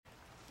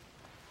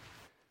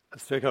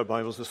Let's take our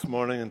Bibles this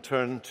morning and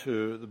turn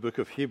to the book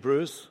of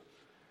Hebrews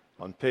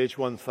on page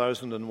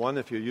 1001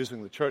 if you're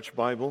using the church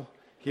Bible.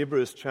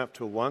 Hebrews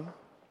chapter 1.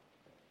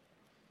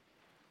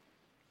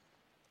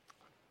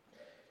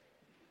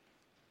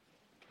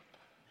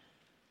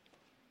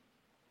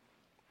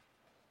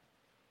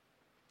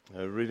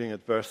 Reading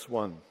at verse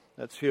 1.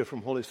 Let's hear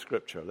from Holy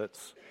Scripture.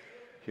 Let's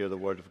hear the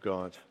Word of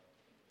God.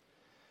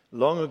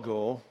 Long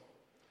ago,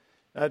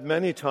 at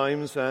many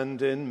times and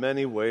in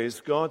many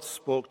ways, God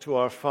spoke to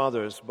our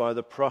fathers by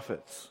the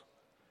prophets.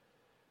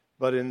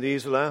 But in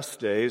these last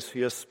days,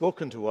 He has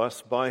spoken to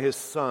us by His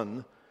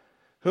Son,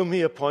 whom He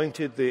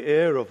appointed the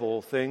heir of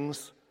all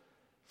things,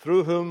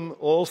 through whom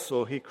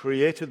also He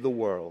created the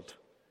world.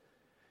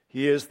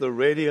 He is the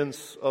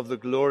radiance of the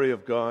glory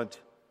of God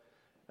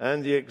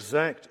and the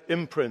exact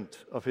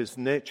imprint of His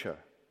nature,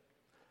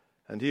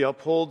 and He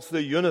upholds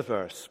the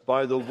universe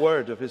by the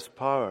word of His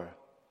power.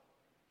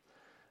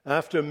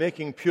 After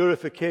making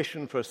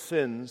purification for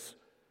sins,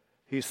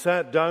 He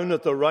sat down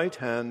at the right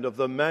hand of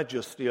the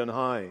Majesty on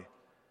high,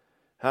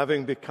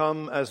 having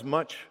become as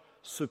much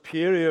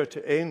superior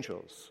to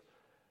angels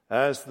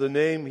as the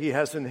name He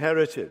has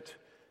inherited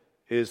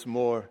is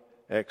more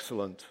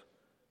excellent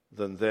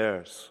than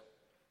theirs.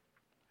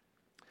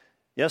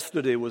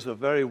 Yesterday was a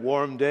very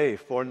warm day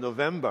for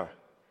November.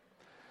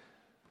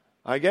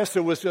 I guess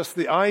it was just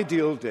the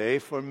ideal day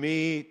for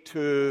me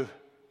to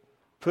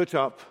put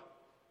up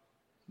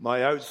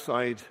my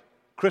outside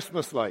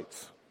Christmas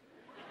lights.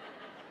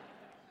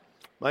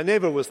 My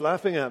neighbor was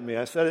laughing at me.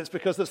 I said, "It's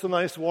because it's a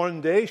nice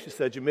warm day." She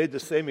said, "You made the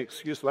same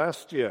excuse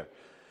last year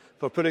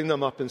for putting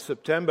them up in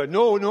September."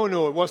 No,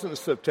 it wasn't in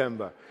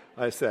September,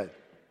 I said.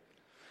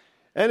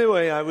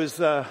 Anyway, I was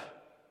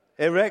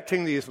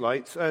erecting these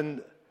lights,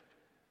 and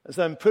as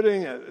I'm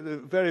putting,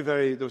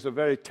 there was a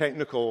very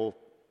technical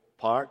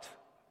part,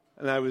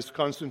 and I was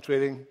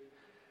concentrating,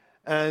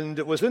 and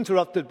it was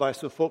interrupted by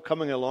some folk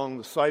coming along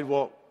the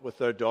sidewalk with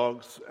their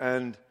dogs,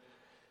 and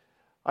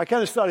I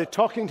kind of started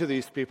talking to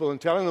these people and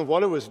telling them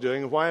what I was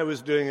doing and why I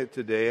was doing it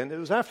today, and it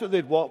was after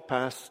they'd walked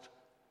past,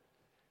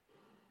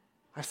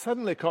 I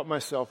suddenly caught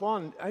myself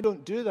on, I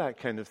don't do that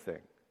kind of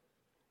thing.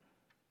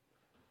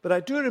 But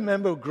I do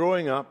remember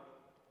growing up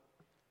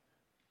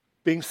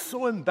being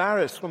so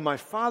embarrassed when my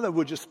father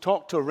would just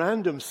talk to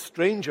random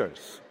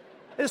strangers.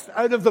 Just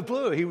out of the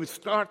blue, he would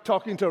start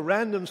talking to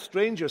random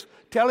strangers,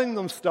 telling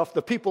them stuff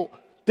the people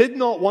did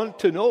not want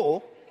to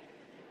know.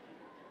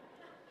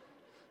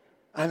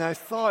 And I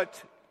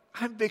thought,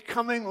 I'm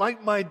becoming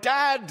like my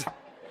dad.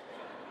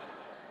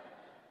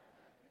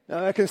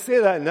 Now, I can say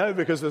that now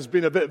because there's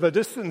been a bit of a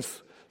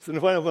distance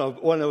since when I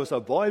was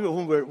a boy. But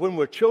when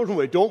we're children,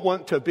 we don't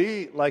want to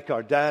be like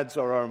our dads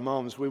or our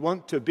moms. We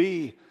want to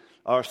be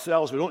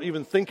ourselves. We don't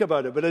even think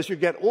about it. But as you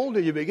get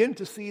older, you begin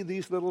to see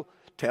these little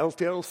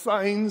telltale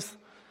signs.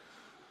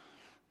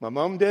 My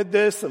mom did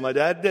this, and my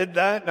dad did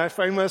that, and I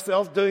find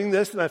myself doing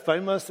this, and I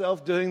find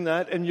myself doing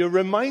that. And you're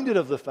reminded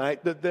of the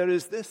fact that there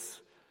is this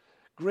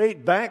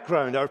great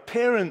background. Our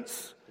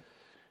parents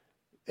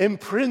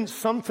imprint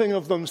something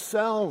of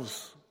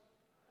themselves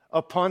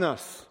upon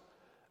us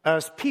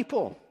as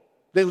people.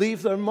 They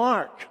leave their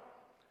mark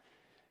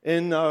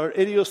in our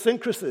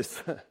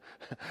idiosyncrasies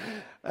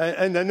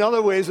and in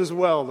other ways as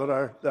well that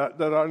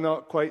are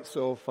not quite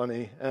so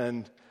funny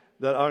and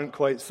that aren't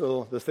quite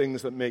so the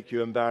things that make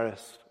you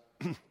embarrassed.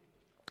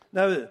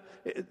 Now,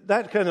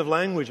 that kind of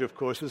language, of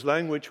course, is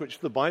language which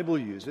the Bible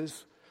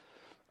uses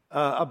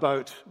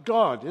about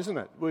God, isn't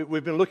it?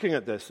 We've been looking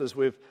at this as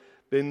we've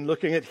been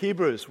looking at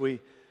Hebrews.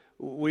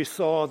 We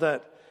saw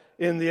that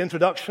in the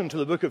introduction to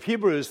the book of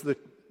Hebrews,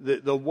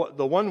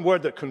 the one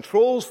word that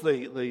controls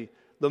the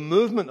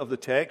movement of the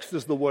text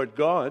is the word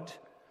God,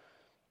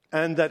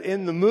 and that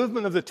in the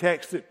movement of the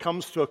text it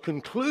comes to a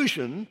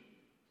conclusion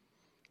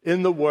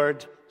in the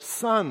word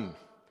Son,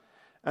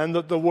 and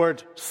that the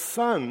word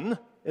Son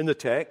in the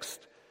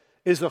text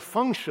is a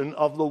function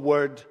of the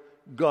word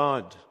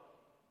God.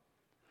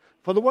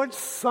 For the word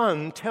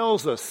Son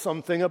tells us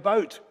something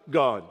about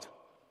God.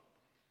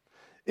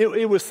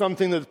 It was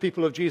something that the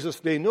people of Jesus'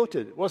 day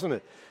noted, wasn't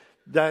it?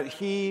 That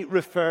He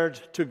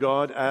referred to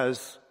God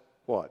as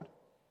what?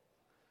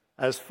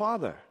 As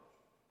Father.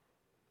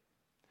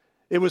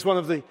 It was one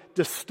of the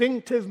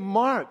distinctive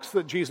marks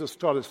that Jesus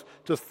taught us,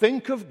 to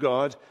think of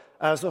God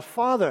as a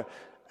Father.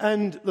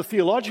 And the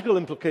theological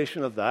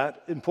implication of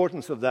that,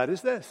 importance of that,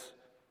 is this: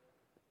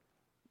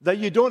 that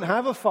you don't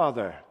have a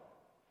father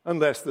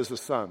unless there's a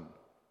son.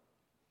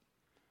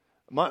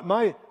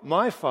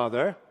 My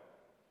father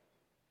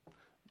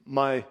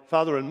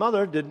and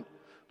mother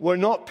were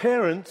not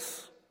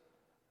parents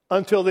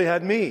until they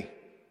had me.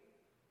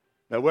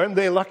 Now, weren't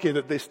they lucky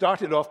that they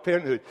started off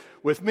parenthood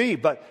with me?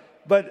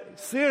 But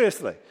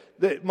seriously,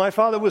 my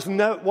father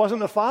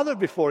wasn't a father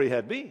before he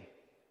had me.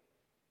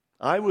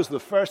 I was the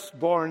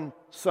firstborn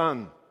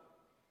son.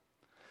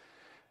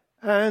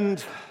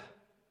 And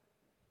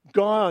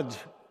God,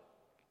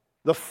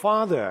 the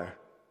Father,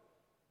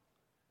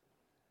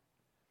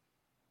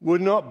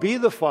 would not be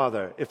the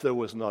Father if there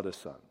was not a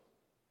Son.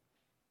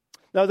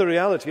 Now, the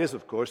reality is,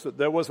 of course, that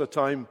there was a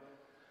time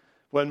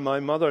when my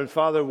mother and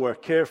father were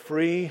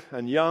carefree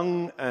and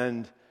young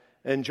and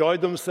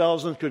enjoyed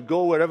themselves and could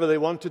go wherever they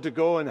wanted to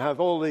go and have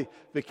all the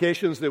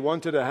vacations they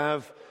wanted to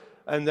have,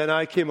 and then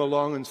I came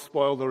along and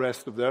spoiled the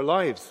rest of their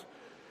lives.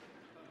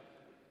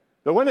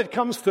 But when it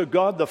comes to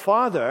God the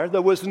Father,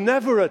 there was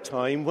never a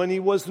time when he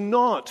was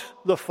not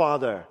the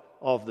Father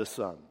of the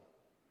Son.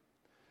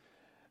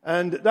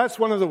 And that's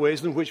one of the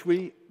ways in which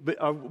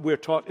we're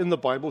taught in the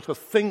Bible to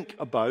think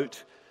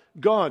about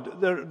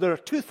God. There are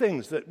two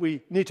things that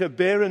we need to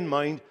bear in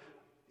mind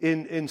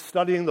in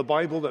studying the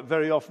Bible that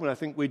very often I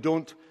think we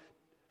don't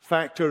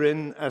factor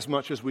in as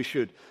much as we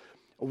should.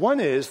 One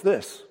is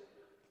this,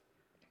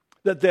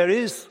 that there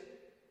is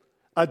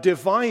a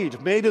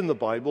divide made in the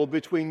Bible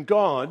between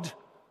God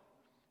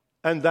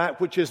and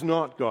that which is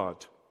not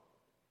God.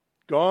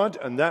 God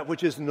and that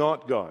which is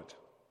not God.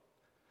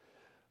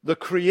 The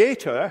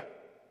Creator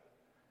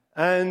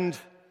and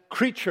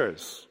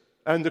creatures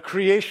and the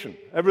creation,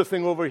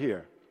 everything over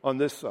here on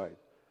this side.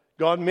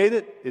 God made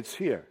it, it's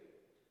here.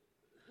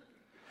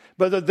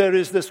 But that there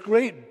is this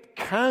great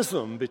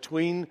chasm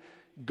between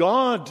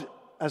God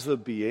as a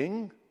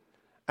being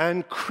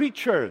and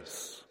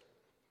creatures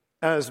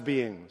as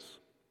beings.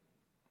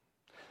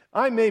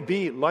 I may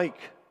be like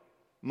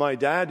my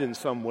dad in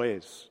some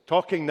ways,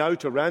 talking now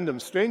to random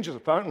strangers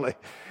apparently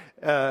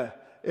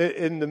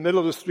in the middle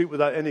of the street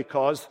without any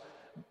cause,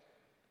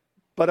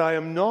 but I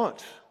am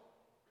not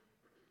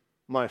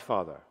my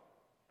father.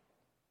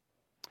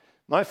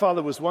 My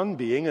father was one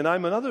being and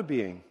I'm another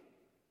being.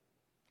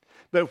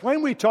 But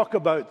when we talk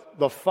about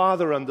the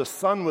Father and the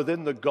Son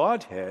within the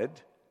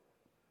Godhead,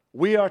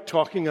 we are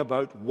talking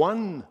about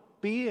one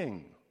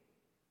being.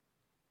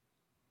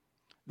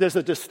 There's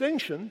a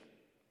distinction,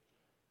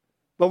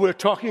 but we're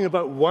talking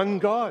about one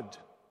God.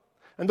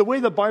 And the way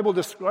the Bible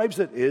describes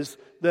it is,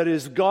 there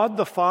is God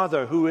the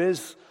Father who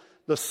is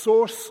the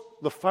source,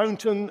 the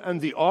fountain, and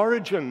the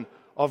origin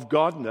of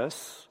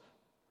godness.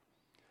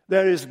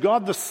 There is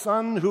God the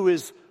Son who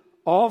is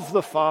of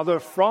the Father,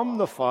 from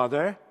the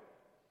Father.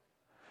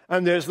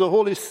 And there's the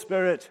Holy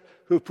Spirit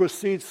who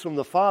proceeds from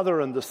the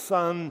Father and the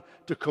Son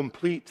to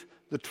complete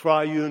the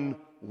triune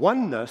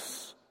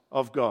oneness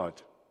of God.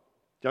 Do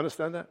you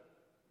understand that?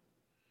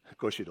 Of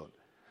course you don't.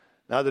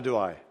 Neither do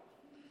I.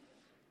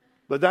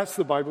 But that's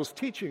the Bible's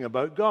teaching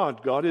about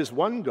God. God is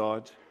one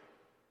God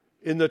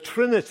in the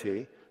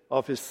Trinity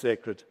of his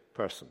sacred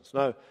persons.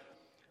 Now,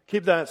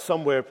 keep that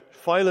somewhere,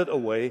 file it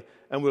away,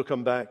 and we'll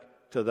come back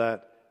to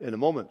that in a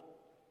moment.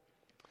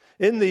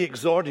 In the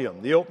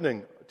exordium, the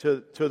opening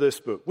to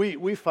this book,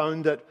 we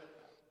found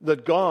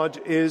that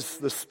God is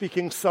the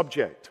speaking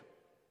subject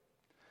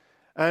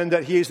and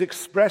that he is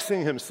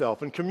expressing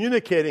himself and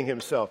communicating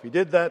himself. He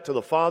did that to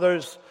the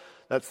fathers.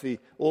 That's the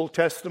Old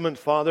Testament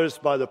fathers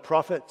by the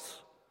prophets.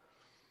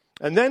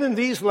 And then in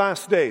these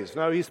last days,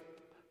 now he's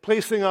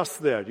placing us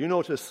there. Do you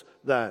notice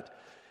that?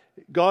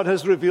 God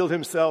has revealed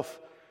himself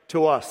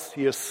to us.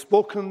 He has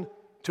spoken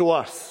to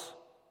us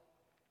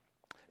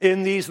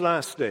in these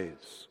last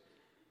days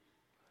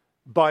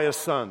by a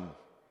Son.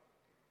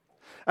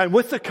 And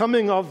with the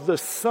coming of the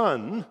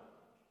Son,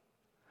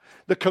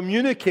 the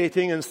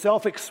communicating and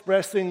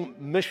self-expressing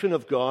mission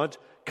of God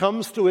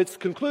comes to its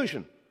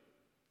conclusion.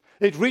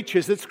 It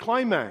reaches its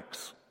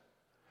climax.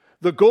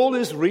 The goal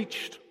is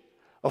reached.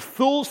 A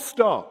full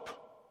stop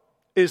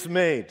is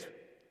made.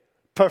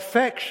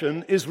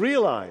 Perfection is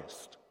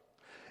realized.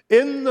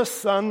 In the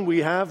Son, we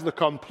have the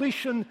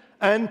completion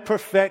and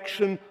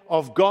perfection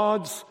of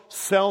God's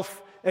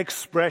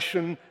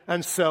self-expression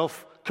and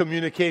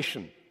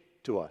self-communication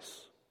to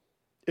us.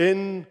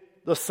 In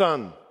the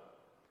Son,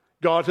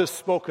 God has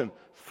spoken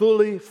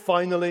fully,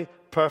 finally,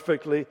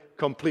 perfectly,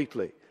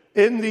 completely.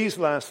 In these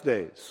last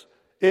days,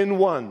 in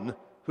one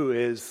who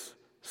is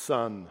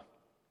Son.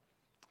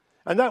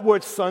 And that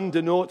word Son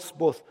denotes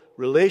both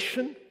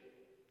relation,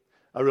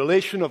 a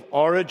relation of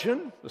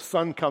origin, the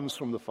Son comes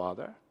from the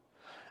Father,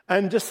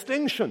 and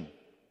distinction.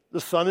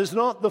 The Son is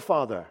not the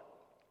Father.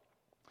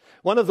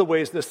 One of the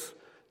ways this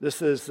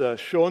is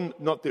shown,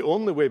 not the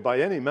only way by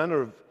any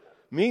manner of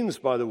means,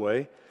 by the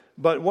way,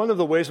 but one of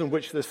the ways in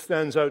which this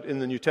stands out in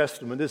the New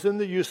Testament is in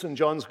the use in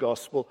John's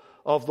Gospel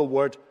of the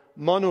word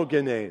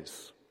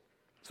monogenes.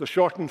 It's a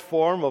shortened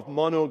form of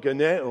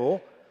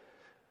monogeneo,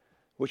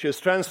 which is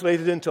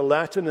translated into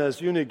Latin as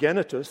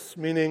unigenitus,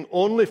 meaning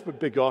only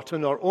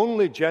begotten or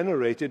only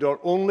generated or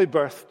only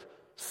birthed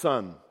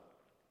son.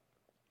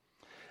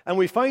 And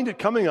we find it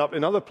coming up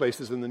in other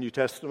places in the New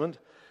Testament.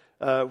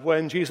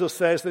 When Jesus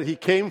says that he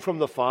came from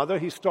the Father,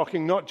 he's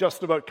talking not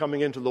just about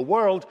coming into the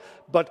world,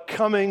 but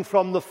coming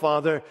from the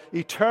Father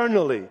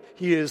eternally.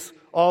 He is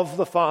of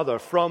the Father,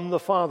 from the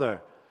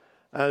Father,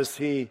 as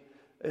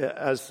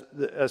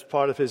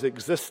part of his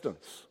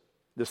existence.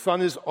 The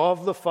Son is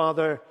of the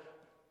Father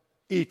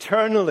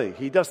eternally.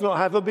 He does not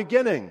have a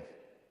beginning.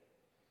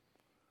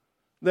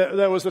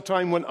 There was a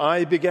time when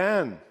I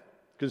began,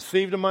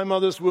 conceived in my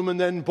mother's womb and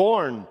then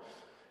born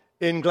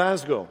in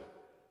Glasgow.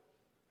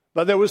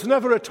 But there was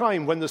never a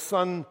time when the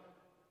Son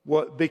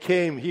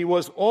became. He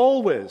was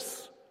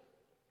always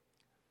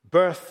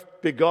birthed,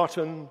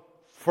 begotten,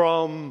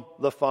 from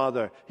the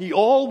Father. He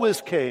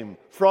always came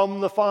from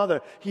the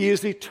Father. He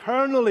is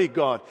eternally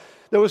God.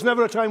 There was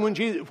never a time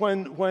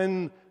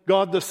when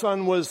God the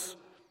Son was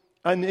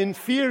an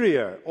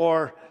inferior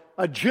or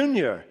a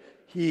junior.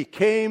 He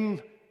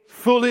came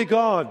fully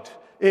God.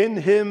 In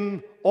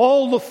him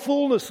all the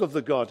fullness of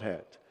the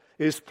Godhead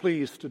is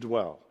pleased to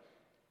dwell.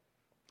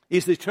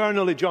 He's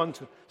eternally, John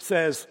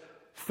says,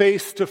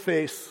 face to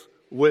face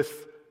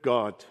with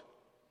God.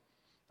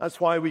 That's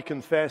why we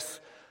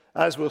confess,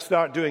 as we'll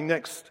start doing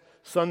next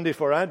Sunday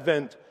for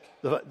Advent,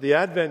 the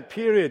Advent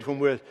period when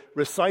we're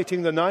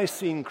reciting the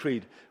Nicene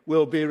Creed,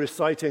 we'll be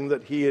reciting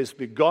that he is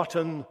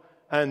begotten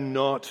and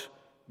not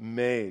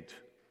made.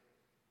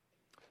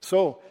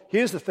 So,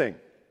 here's the thing.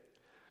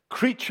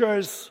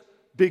 Creatures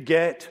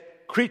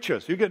beget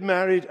creatures. You get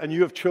married and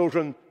you have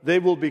children, they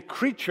will be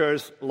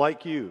creatures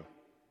like you.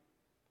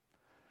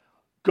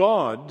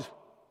 God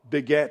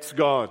begets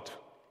God.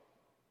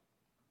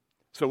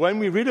 So when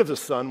we read of the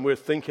Son, we're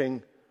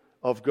thinking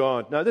of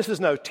God. Now, this is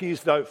now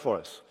teased out for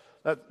us.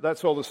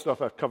 That's all the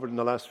stuff I've covered in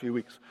the last few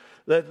weeks.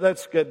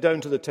 Let's get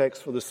down to the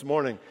text for this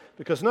morning,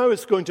 because now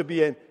it's going to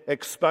be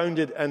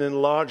expounded and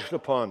enlarged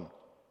upon.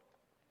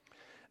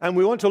 And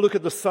we want to look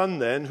at the Son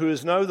then, who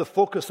is now the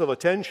focus of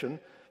attention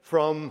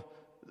from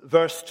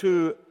verse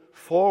 2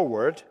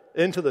 forward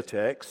into the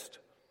text,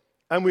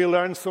 and we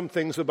learn some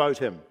things about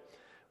him.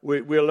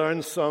 We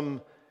learn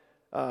some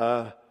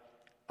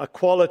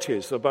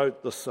qualities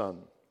about the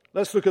Son.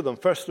 Let's look at them.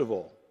 First of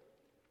all,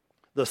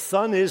 the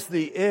Son is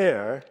the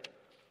heir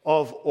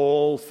of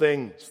all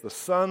things. The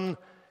Son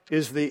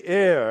is the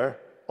heir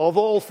of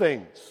all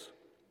things.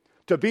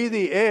 To be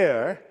the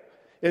heir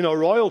in a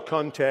royal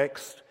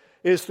context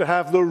is to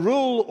have the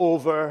rule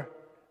over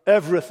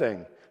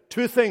everything.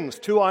 Two things,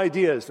 two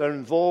ideas are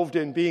involved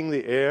in being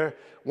the heir.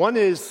 One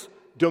is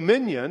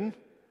dominion,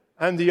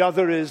 and the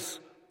other is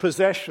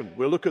possession.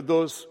 We'll look at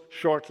those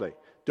shortly.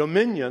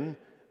 Dominion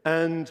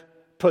and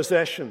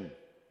possession.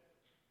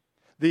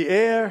 The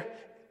heir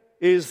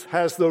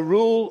has the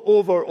rule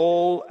over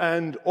all,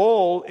 and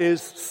all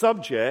is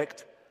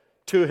subject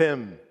to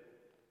him.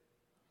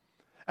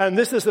 And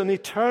this is an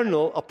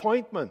eternal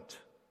appointment.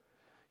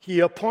 He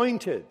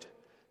appointed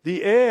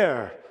the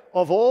heir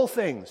of all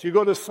things. You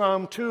go to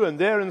Psalm 2, and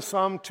there in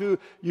Psalm 2,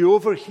 you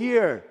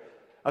overhear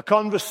a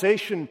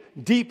conversation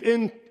deep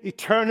in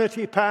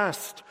eternity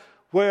past,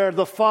 where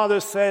the Father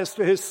says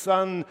to his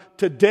Son,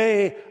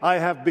 "Today I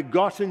have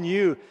begotten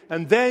you."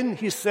 And then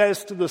he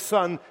says to the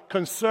Son,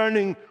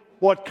 concerning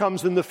what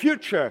comes in the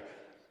future,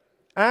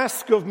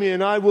 "Ask of me,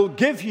 and I will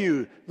give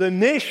you the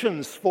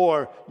nations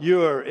for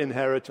your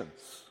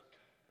inheritance."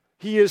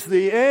 He is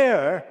the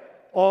heir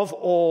of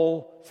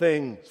all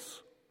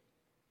things.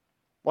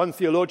 One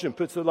theologian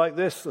puts it like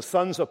this: the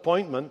Son's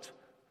appointment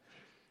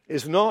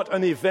is not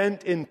an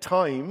event in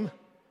time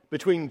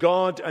between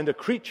God and a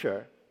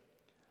creature.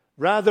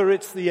 Rather,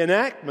 it's the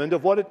enactment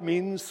of what it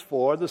means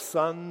for the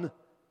Son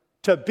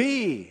to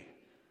be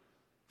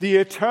the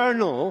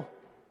eternal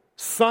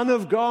Son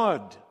of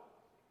God,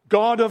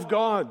 God of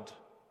God.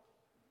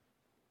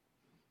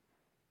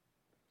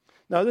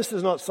 Now, this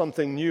is not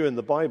something new in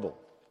the Bible.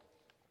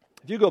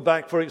 If you go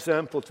back, for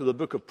example, to the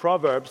book of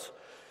Proverbs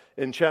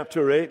in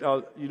chapter 8,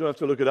 you don't have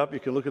to look it up, you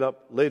can look it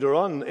up later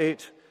on,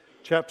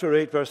 chapter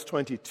 8, verse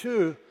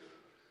 22,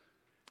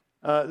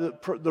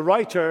 the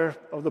writer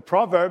of the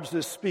Proverbs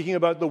is speaking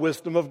about the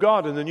wisdom of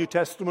God. In the New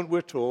Testament,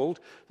 we're told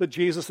that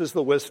Jesus is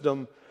the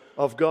wisdom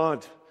of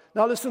God.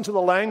 Now listen to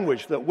the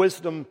language that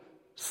wisdom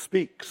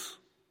speaks.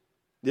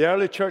 The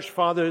early church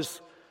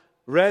fathers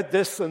read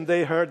this, and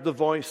they heard the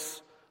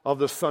voice of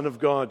the Son of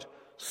God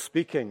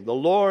speaking. "The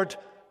Lord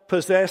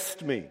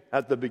possessed me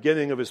at the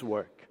beginning of his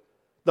work,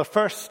 the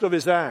first of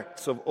his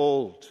acts of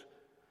old.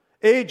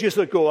 Ages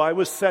ago I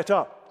was set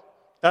up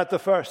at the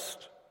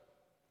first,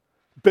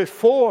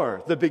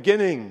 before the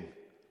beginning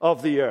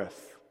of the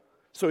earth."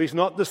 So he's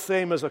not the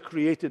same as a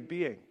created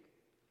being.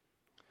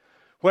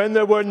 "When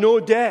there were no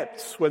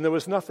depths, when there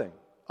was nothing,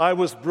 I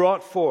was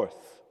brought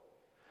forth.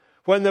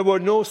 When there were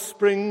no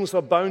springs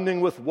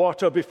abounding with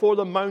water, before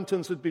the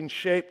mountains had been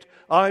shaped,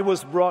 I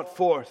was brought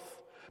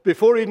forth.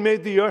 Before he'd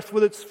made the earth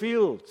with its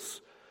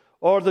fields,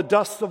 or the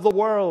dust of the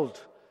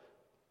world,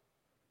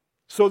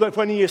 so that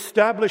when he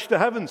established the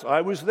heavens,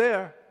 I was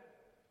there.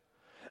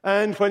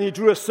 And when he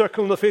drew a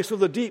circle in the face of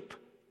the deep,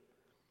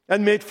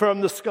 and made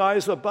firm the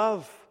skies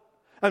above,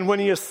 and when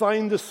he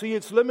assigned the sea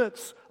its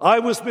limits, I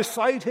was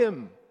beside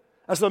him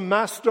as a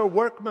master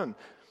workman."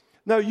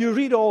 Now you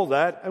read all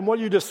that, and what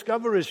you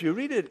discover as you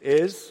read it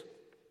is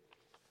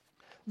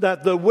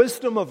that the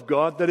wisdom of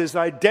God that is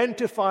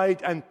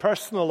identified and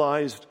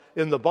personalized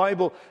in the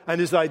Bible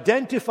and is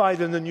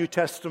identified in the New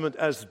Testament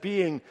as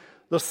being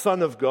the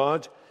Son of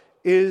God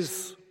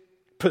is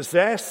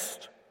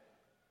possessed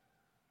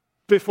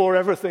before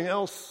everything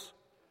else,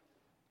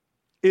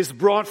 is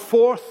brought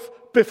forth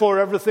before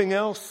everything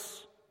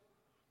else,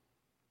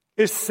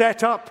 is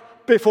set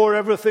up before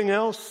everything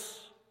else.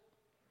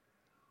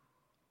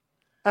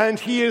 And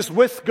he is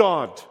with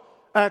God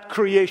at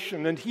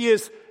creation, and he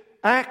is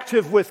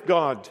active with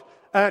God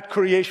at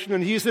creation,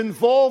 and he's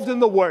involved in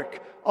the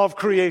work of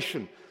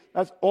creation.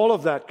 All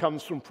of that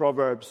comes from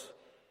Proverbs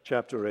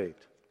chapter 8.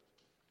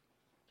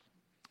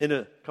 In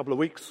a couple of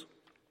weeks,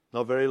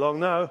 not very long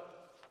now,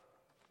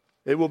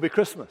 it will be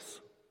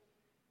Christmas.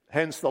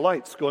 Hence the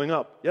lights going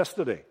up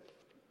yesterday,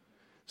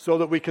 so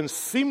that we can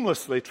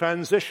seamlessly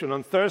transition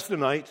on Thursday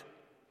night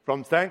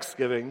from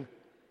Thanksgiving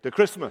to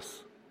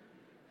Christmas.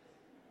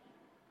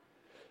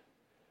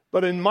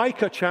 But in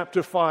Micah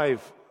chapter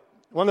 5,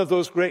 one of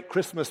those great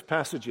Christmas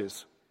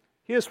passages,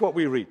 here's what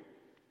we read.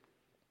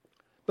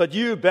 But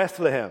you,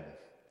 Bethlehem,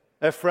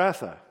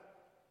 Ephrathah,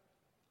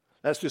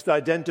 that's just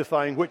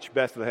identifying which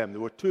Bethlehem.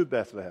 There were two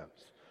Bethlehems.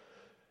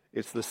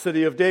 It's the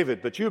city of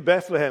David. But you,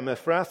 Bethlehem,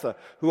 Ephrathah,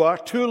 who are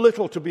too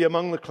little to be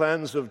among the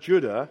clans of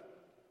Judah,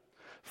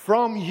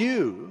 from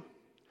you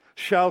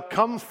shall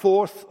come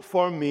forth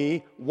for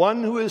me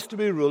one who is to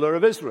be ruler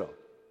of Israel.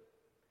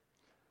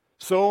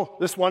 So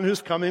this one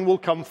who's coming will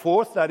come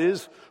forth, that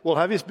is, will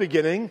have his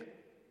beginning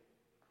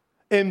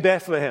in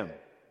Bethlehem,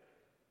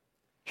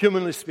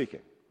 humanly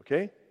speaking,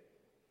 okay?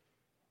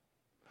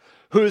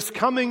 Who is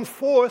coming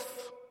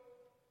forth,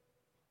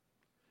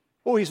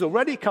 he's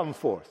already come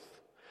forth.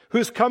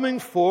 Whose coming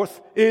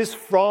forth is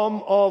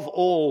from of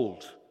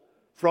old,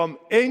 from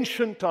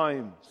ancient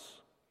times.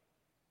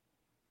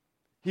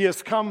 He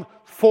has come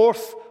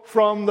forth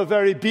from the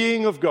very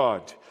being of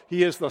God.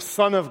 He is the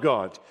Son of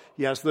God.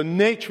 He has the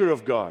nature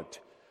of God.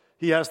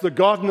 He has the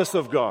godness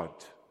of God.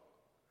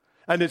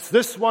 And it's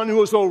this one who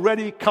has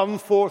already come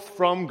forth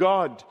from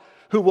God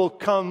who will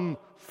come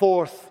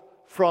forth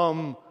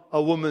from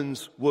a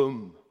woman's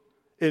womb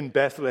in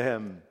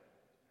Bethlehem,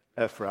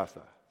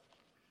 Ephrathah.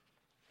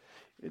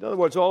 In other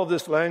words, all of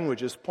this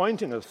language is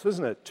pointing us,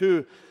 isn't it,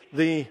 to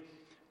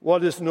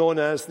what is known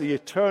as the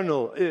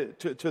eternal,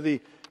 to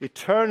the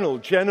eternal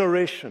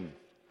generation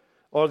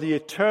or the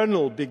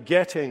eternal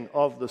begetting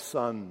of the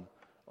Son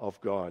of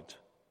God.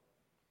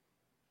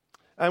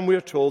 And we're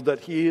told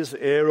that he is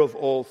heir of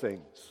all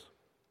things.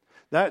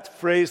 That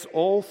phrase,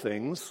 all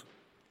things,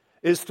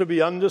 is to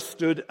be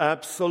understood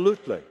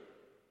absolutely.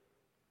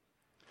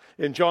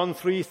 In John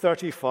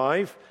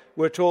 3:35,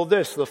 we're told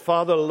this, the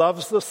Father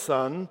loves the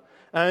Son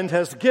and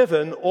has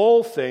given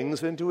all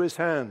things into his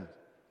hand.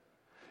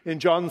 In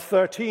John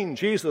 13,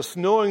 Jesus,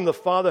 knowing the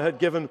Father had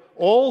given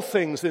all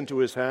things into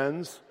his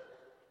hands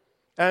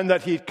and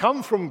that he'd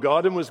come from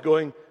God and was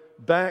going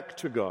back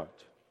to God.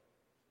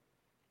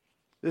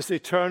 This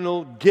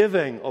eternal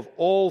giving of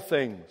all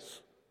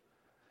things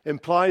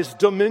implies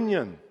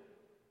dominion.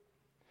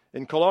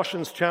 In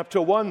Colossians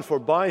chapter 1, for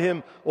by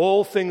him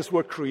all things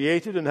were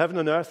created in heaven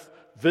and earth,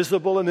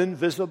 visible and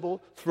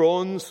invisible,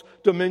 thrones,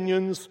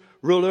 dominions,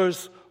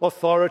 rulers,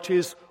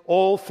 authorities,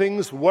 all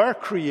things were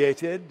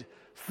created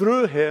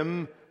through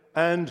him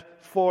and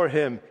for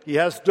him. He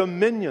has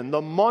dominion.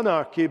 The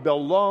monarchy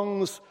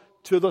belongs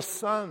to the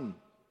Son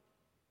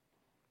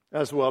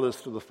as well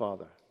as to the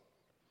Father.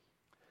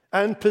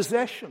 And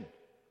possession.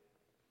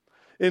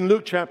 In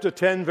Luke chapter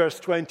 10, verse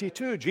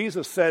 22,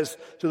 Jesus says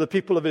to the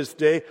people of his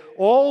day,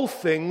 all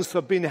things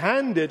have been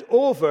handed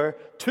over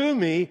to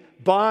me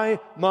by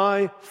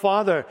my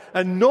Father,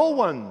 and no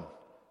one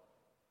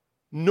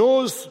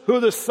knows who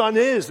the Son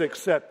is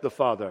except the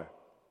Father,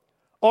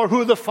 or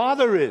who the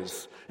Father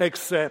is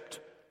except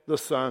the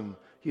Son.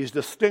 He's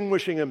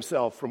distinguishing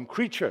himself from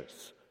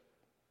creatures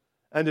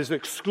and is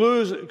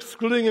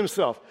excluding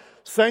himself,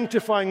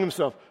 sanctifying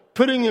himself,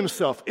 putting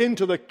himself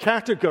into the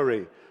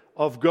category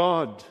of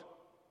God.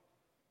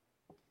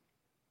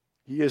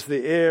 He is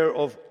the heir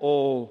of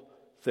all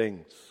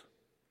things.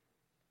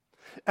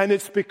 And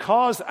it's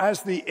because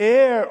as the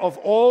heir of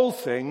all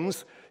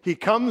things, he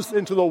comes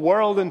into the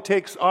world and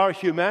takes our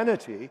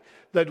humanity,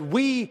 that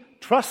we,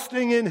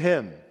 trusting in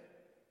him,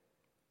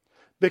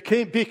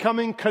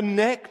 becoming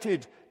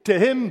connected to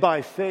him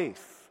by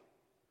faith,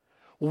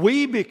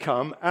 we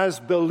become, as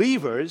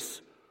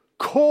believers,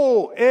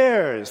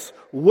 co-heirs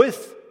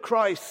with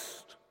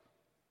Christ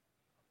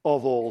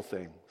of all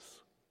things.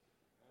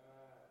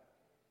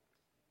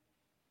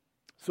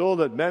 So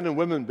that men and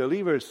women,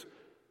 believers,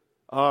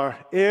 are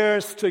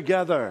heirs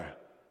together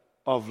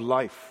of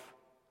life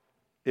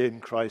in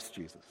Christ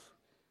Jesus.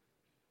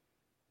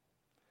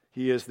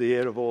 He is the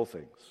heir of all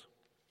things.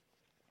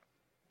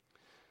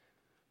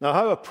 Now,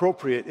 how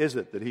appropriate is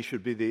it that he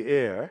should be the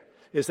heir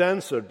is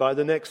answered by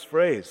the next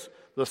phrase.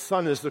 The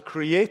Son is the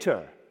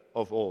creator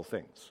of all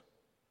things.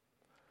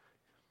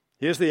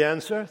 Here's the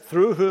answer.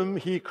 Through whom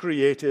he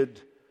created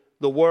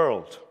the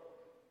world.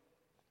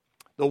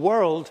 The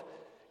world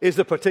is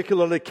a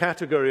particular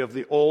category of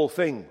the all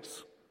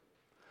things.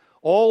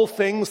 All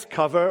things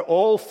cover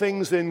all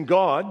things in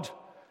God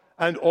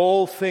and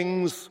all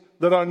things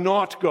that are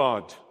not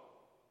God.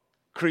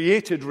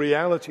 Created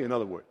reality, in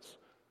other words.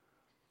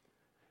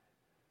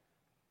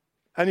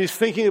 And he's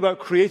thinking about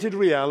created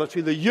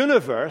reality, the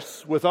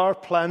universe with our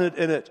planet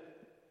in it.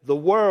 The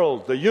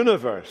world, the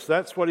universe,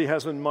 that's what he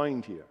has in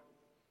mind here.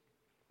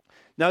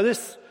 Now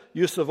this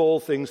use of all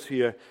things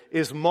here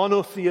is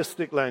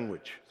monotheistic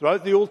language.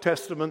 Throughout the Old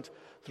Testament,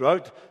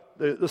 throughout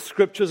the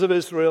scriptures of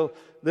Israel,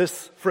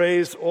 this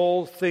phrase,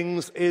 all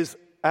things, is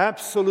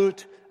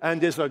absolute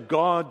and is a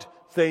God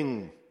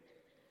thing.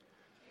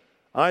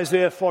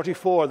 Isaiah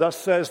 44, thus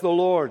says the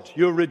Lord,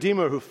 your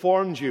Redeemer who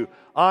formed you.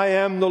 I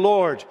am the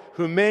Lord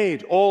who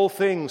made all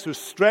things, who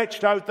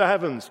stretched out the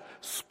heavens,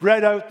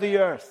 spread out the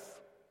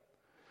earth.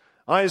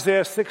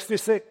 Isaiah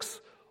 66,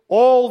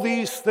 all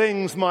these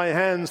things my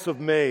hands have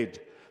made,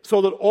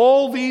 so that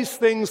all these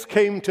things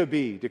came to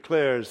be,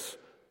 declares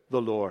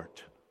the Lord.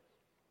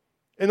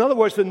 In other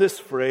words, in this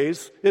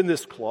phrase, in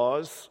this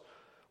clause,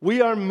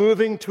 we are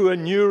moving to a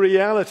new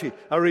reality,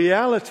 a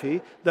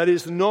reality that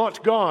is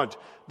not God.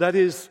 That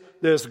is,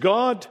 there's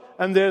God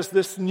and there's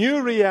this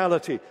new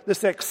reality,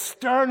 this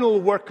external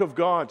work of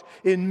God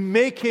in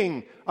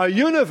making a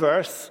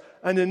universe,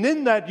 and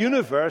in that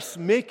universe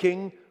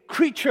making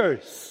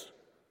creatures,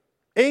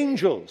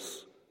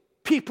 angels,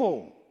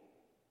 people.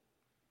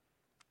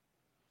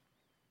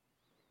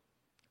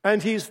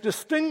 And he's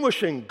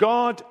distinguishing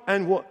God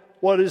and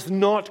what is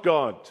not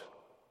God.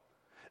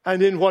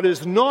 And in what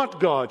is not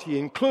God, he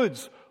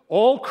includes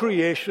all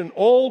creation,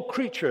 all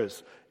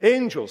creatures,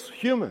 angels,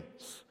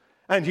 humans.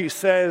 And he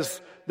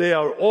says they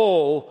are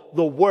all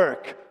the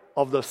work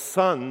of the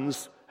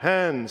Son's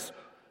hands.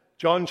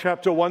 John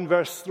chapter 1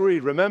 verse 3,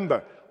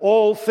 remember,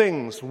 all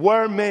things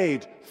were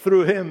made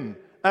through him,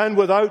 and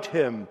without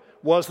him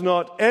was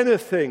not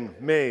anything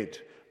made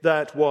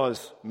that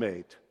was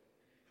made.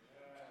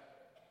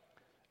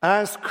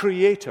 As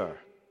creator,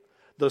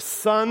 the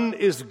Son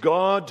is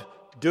God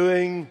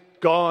doing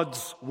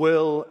God's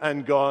will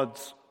and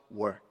God's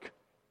work.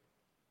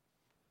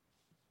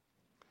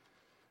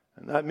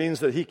 And that means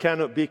that he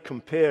cannot be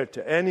compared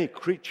to any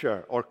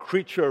creature or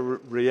creature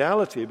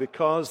reality,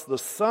 because the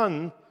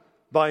Son,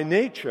 by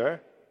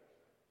nature,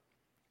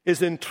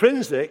 is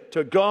intrinsic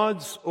to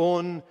God's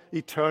own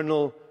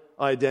eternal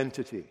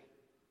identity.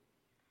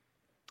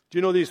 Do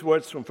you know these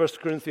words from 1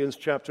 Corinthians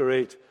chapter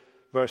 8,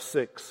 verse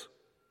 6?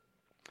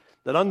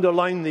 That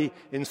underline the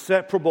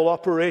inseparable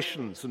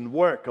operations and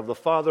work of the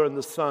Father and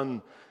the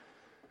Son.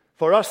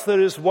 For us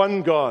there is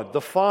one God,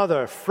 the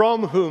Father,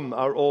 from whom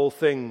are all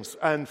things,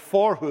 and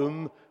for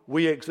whom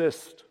we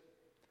exist.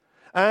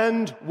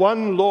 And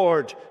one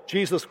Lord,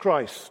 Jesus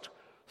Christ,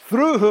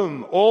 through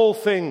whom all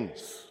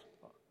things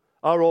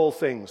are all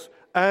things,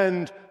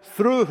 and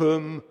through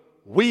whom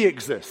we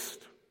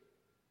exist.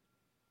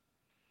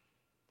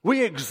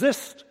 We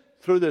exist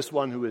through this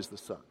one who is the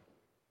Son.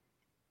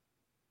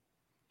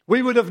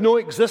 We would have no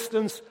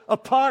existence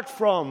apart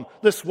from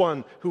this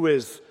one who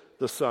is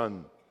the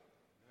Son.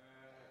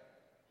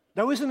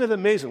 Now, isn't it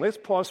amazing? Let's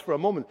pause for a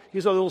moment.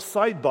 Here's a little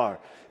sidebar.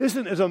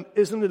 Isn't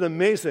it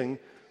amazing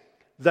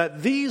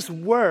that these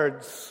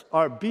words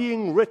are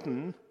being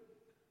written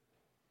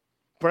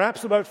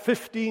perhaps about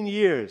 15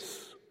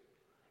 years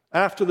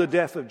after the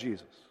death of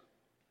Jesus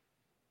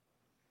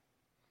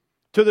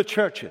to the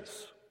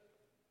churches,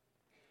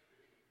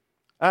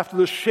 after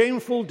the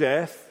shameful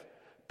death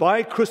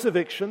by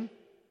crucifixion,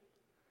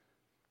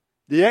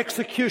 the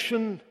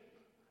execution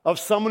of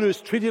someone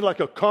who's treated like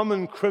a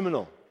common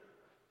criminal.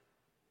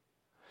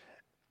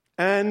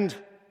 And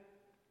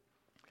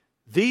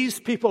these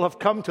people have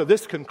come to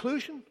this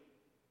conclusion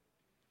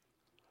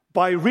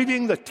by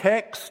reading the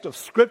text of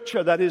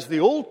Scripture, that is the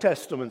Old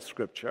Testament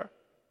Scripture,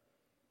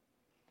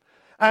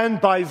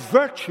 and by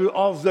virtue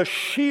of the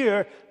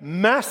sheer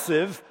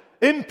massive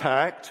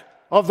impact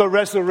of the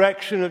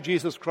resurrection of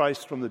Jesus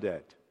Christ from the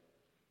dead.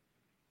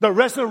 The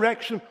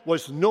resurrection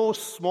was no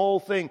small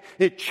thing.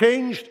 It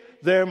changed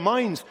their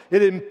minds.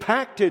 It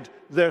impacted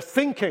their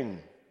thinking.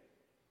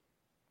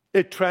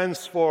 It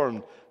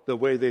transformed the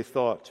way they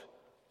thought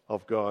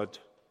of God.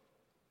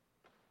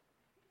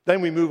 Then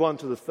we move on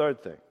to the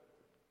third thing.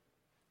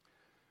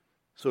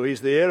 So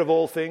he's the heir of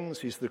all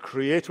things. He's the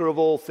creator of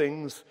all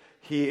things.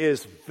 He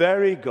is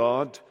very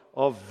God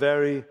of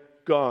very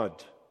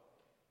God.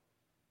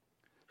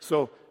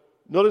 So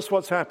notice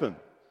what's happened.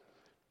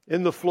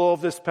 In the flow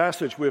of this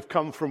passage, we've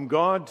come from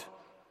God.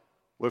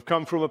 We've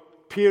come from a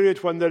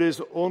period when there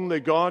is only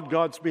God.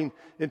 God's been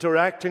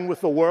interacting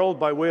with the world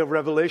by way of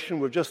revelation.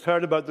 We've just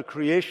heard about the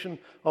creation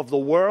of the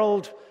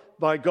world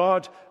by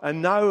God.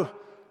 And now,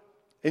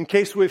 in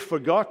case we've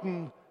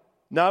forgotten,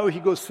 now he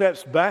goes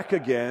steps back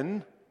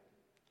again,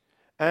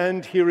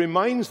 and he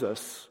reminds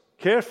us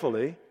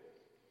carefully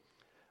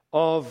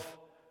of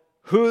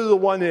who the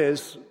one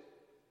is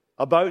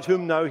about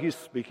whom now he's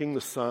speaking,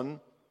 the Son,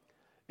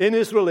 in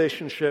his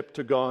relationship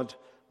to God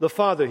the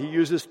Father. He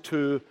uses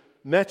two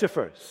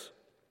metaphors.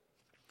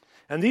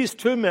 And these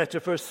two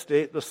metaphors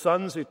state the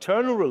Son's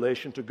eternal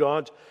relation to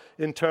God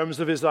in terms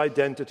of his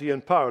identity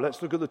and power.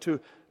 Let's look at the two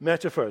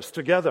metaphors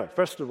together.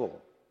 First of all,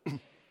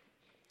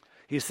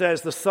 he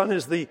says the Son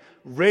is the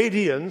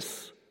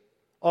radiance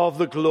of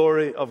the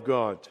glory of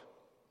God.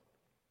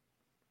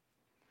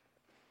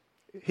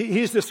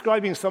 He's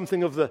describing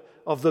something of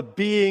the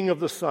being of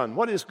the Son.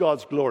 What is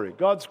God's glory?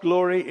 God's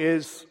glory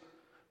is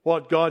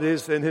what God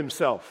is in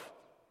himself.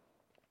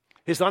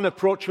 His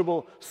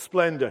unapproachable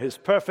splendor, his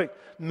perfect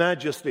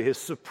majesty, his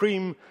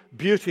supreme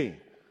beauty.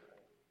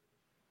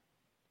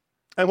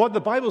 And what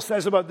the Bible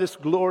says about this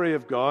glory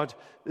of God,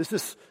 this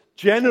is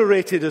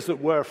generated, as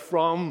it were,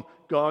 from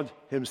God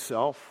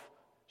himself.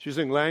 It's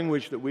using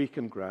language that we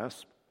can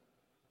grasp.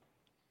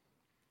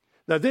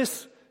 Now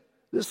this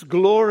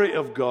glory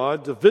of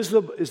God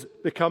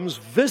becomes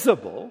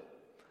visible.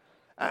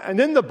 And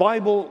in the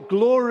Bible,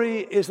 glory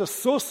is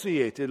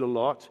associated a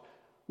lot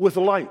with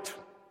light.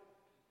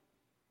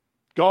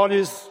 God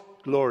is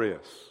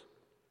glorious.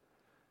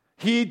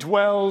 He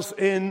dwells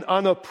in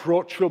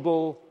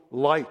unapproachable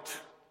light.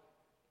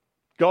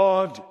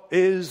 God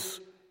is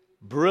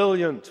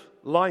brilliant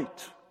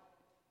light.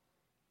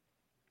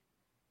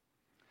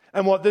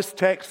 And what this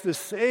text is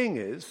saying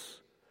is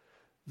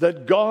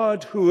that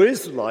God, who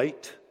is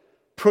light,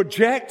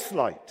 projects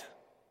light.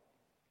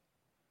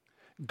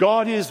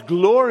 God is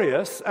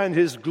glorious, and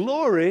his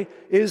glory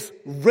is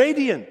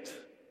radiant.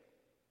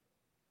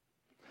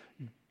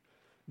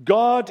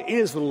 God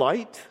is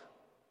light,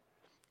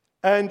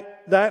 and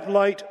that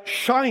light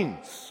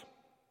shines.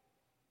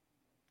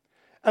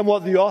 And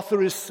what the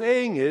author is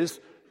saying is,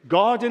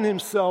 God in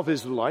himself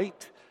is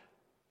light,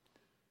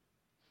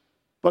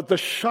 but the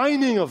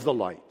shining of the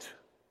light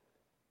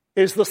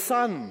is the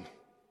Son,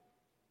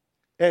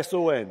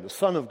 S-O-N, the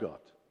Son of God.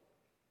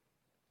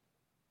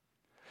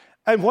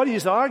 And what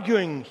he's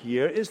arguing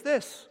here is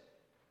this: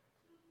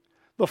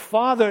 the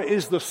Father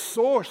is the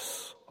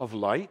source of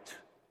light.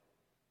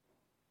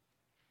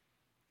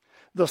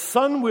 The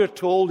Son, we're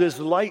told, is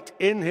light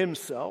in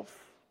himself.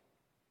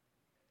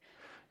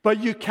 But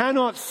you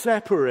cannot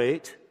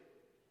separate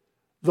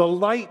the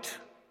light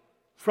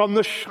from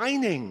the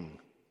shining,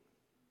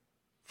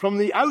 from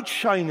the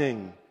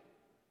outshining.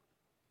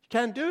 You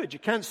can't do it. You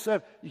can't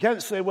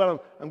say,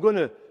 well, I'm going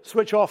to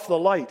switch off the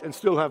light and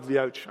still have the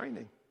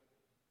outshining.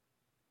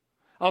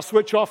 I'll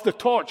switch off the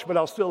torch, but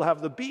I'll still have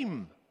the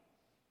beam.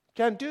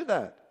 Can't do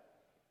that.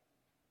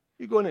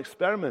 You go and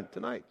experiment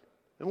tonight.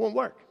 It won't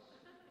work.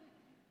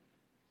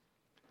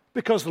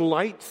 Because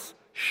lights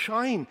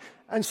shine.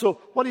 And so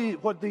what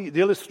the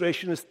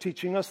illustration is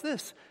teaching us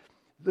this.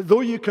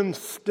 Though you can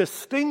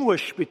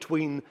distinguish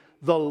between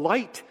the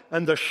light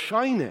and the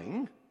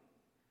shining,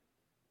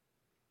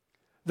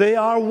 they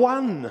are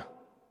one.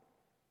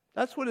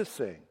 That's what it's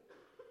saying.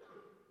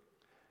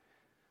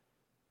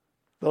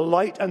 The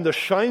light and the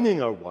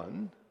shining are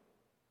one.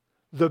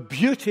 The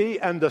beauty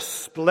and the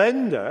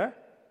splendor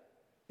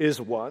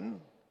is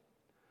one.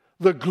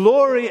 The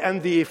glory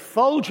and the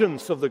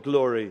effulgence of the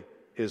glory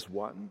is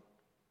one.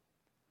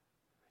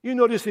 You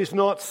notice he's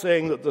not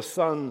saying that the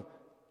sun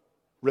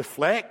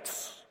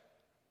reflects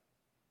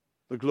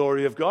the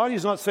glory of God.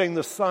 He's not saying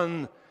the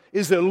sun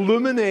is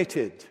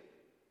illuminated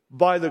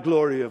by the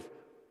glory of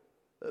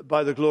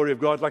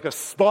God like a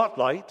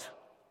spotlight.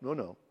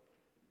 No.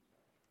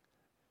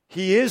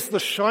 He is the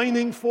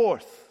shining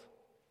forth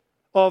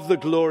of the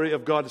glory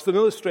of God. It's an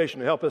illustration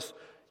to help us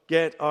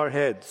get our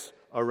heads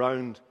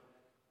around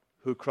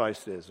who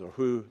Christ is or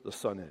who the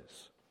Son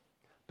is.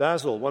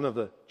 Basil, one of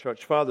the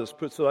church fathers,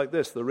 puts it like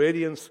this: the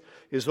radiance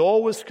is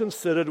always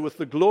considered with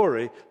the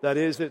glory that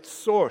is its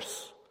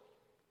source,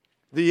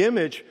 the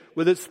image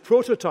with its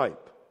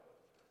prototype,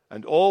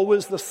 and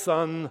always the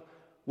Son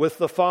with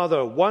the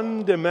Father.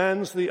 One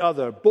demands the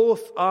other.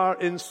 Both are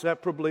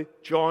inseparably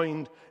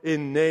joined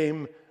in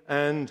name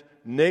and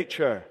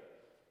nature.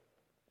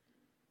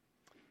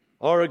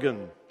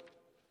 Origen,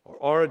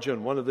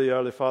 one of the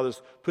early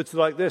fathers, puts it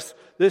like this: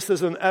 this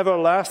is an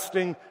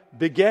everlasting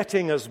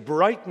begetting as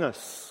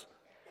brightness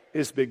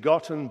is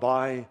begotten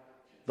by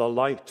the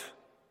light.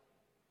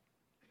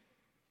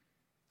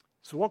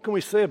 So what can we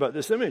say about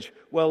this image?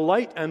 Well,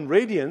 light and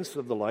radiance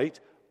of the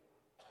light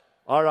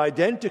are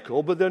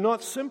identical, but they're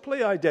not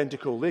simply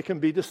identical. They can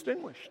be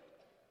distinguished.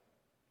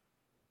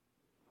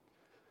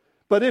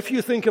 But if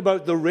you think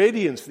about the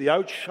radiance, the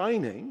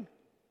outshining,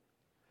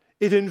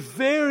 it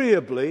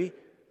invariably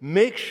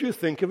makes you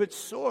think of its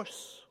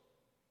source,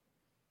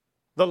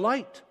 the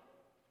light.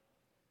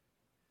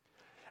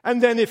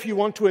 And then if you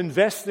want to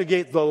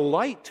investigate the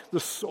light,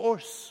 the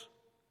source,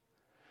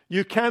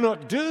 you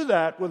cannot do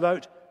that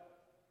without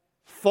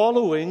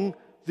following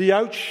the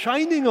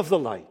outshining of the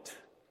light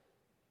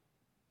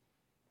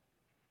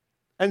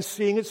and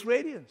seeing its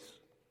radiance.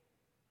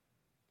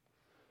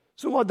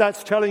 So what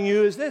that's telling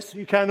you is this: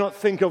 you cannot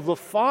think of the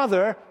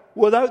Father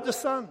without the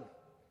Son.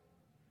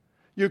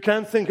 You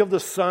can't think of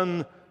the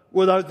Son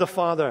without the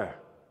Father.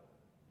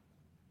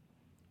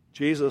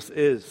 Jesus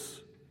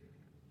is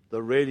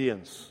the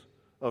radiance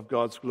of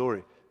God's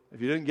glory.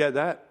 If you didn't get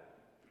that,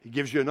 he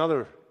gives you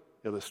another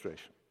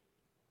illustration.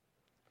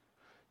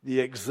 The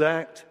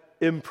exact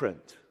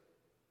imprint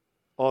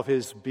of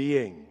his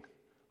being,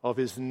 of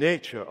his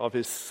nature, of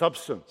his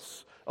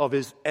substance, of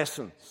his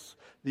essence.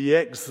 The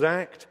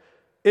exact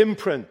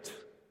imprint.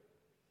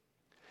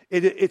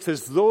 It's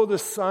as though the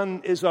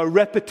Son is a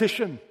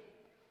repetition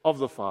of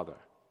the Father,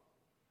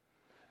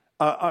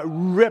 a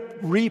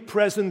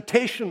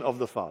representation of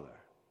the Father.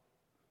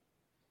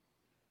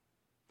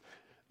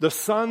 The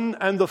Son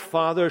and the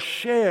Father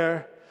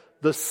share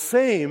the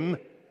same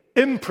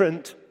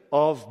imprint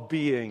of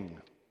being.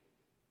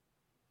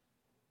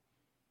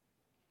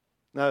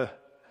 Now,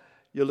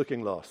 you're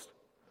looking lost.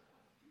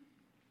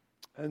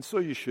 And so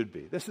you should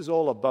be. This is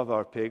all above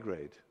our pay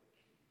grade.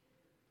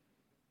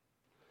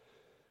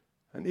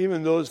 And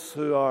even those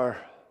who are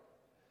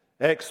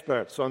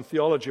experts on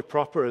theology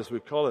proper, as we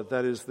call it,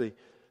 that is the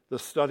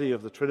study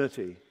of the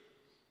Trinity,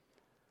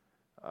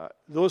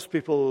 those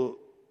people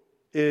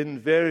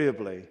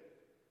invariably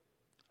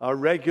are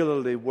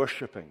regularly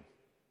worshiping.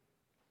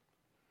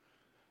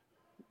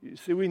 You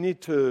see, we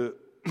need to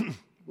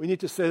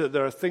say that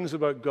there are things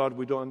about God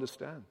we don't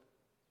understand.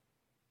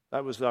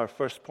 That was our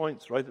first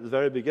point right at the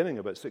very beginning,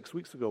 about 6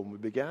 weeks ago when we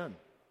began.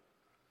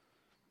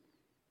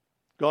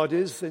 God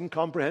is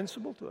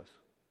incomprehensible to us.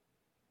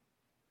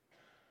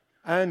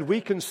 And we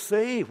can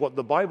say what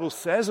the Bible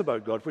says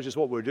about God, which is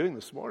what we're doing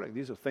this morning.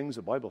 These are things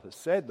the Bible has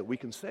said that we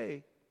can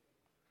say.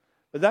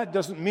 But that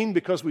doesn't mean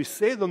because we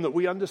say them that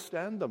we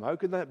understand them. How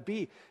can that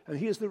be? And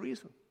here's the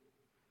reason.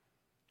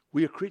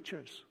 We are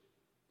creatures.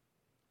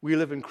 We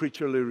live in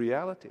creaturely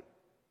reality.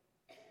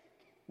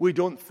 We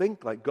don't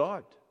think like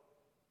God.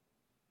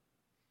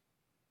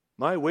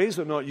 My ways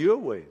are not your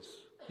ways.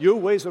 Your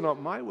ways are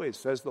not my ways,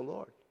 says the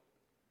Lord.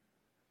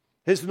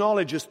 His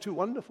knowledge is too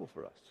wonderful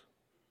for us.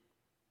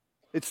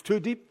 It's too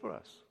deep for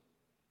us.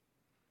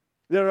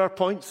 There are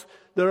points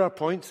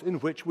in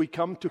which we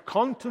come to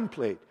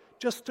contemplate,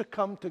 just to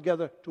come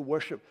together to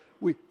worship,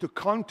 to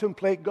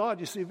contemplate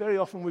God. You see, very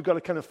often we've got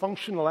a kind of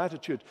functional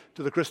attitude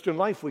to the Christian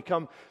life. We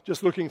come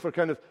just looking for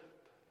kind of,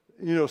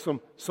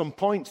 some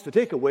points to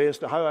take away as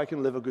to how I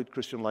can live a good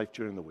Christian life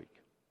during the week.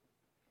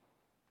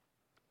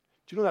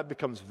 Do you know that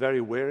becomes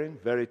very wearing,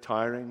 very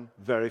tiring,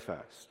 very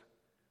fast?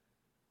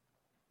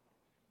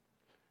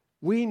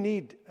 We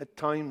need at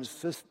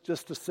times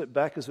just to sit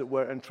back, as it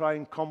were, and try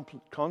and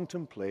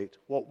contemplate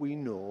what we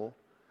know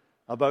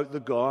about the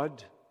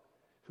God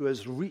who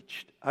has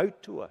reached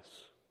out to us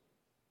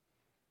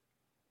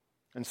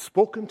and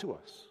spoken to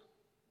us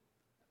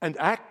and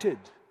acted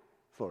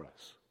for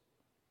us.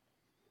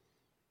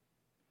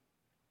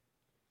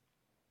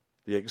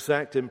 The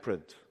exact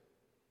imprint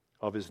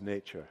of his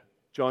nature.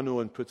 John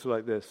Owen puts it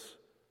like this: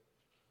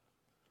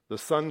 the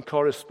Son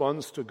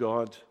corresponds to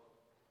God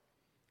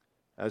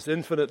as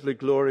infinitely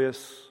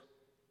glorious,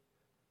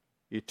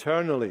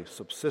 eternally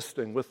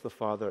subsisting with the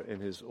Father in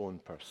his own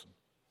person.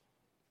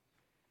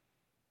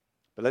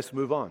 But let's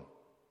move on.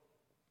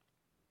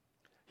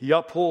 He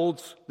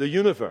upholds the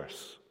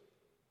universe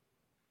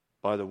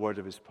by the word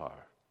of his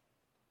power.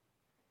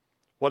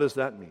 What does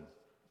that mean?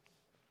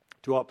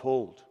 To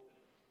uphold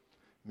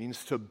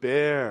means to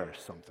bear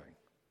something.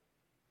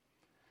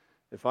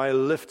 If I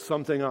lift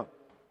something up,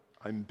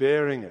 I'm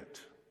bearing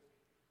it,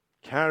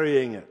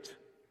 carrying it.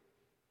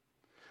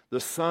 The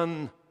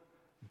Son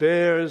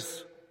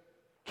bears,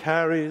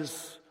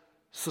 carries,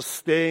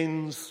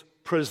 sustains,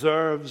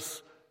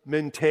 preserves,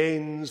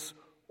 maintains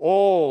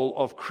all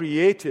of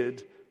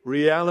created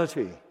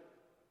reality.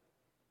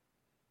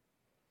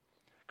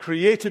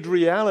 Created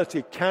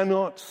reality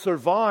cannot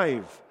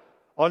survive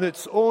on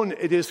its own.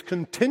 It is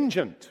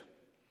contingent.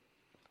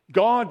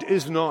 God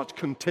is not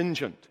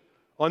contingent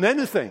on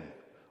anything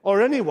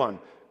or anyone.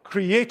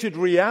 Created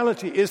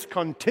reality is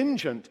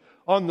contingent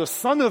on the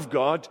Son of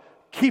God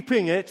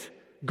keeping it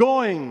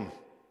going.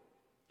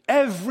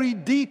 Every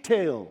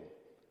detail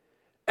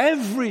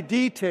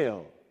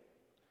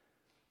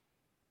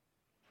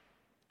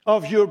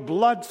of your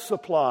blood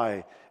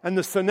supply and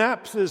the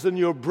synapses in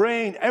your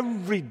brain,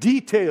 every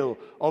detail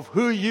of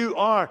who you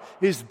are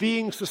is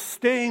being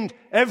sustained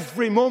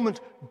every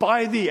moment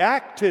by the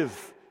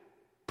active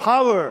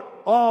power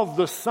of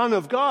the Son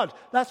of God.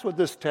 That's what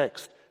this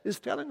text is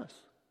telling us.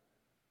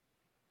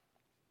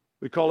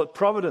 We call it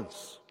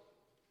providence.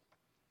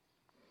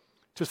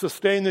 To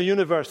sustain the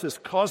universe is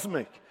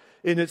cosmic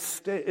in its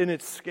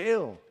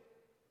scale.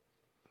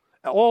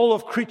 All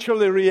of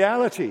creaturely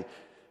reality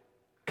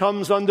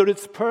comes under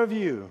its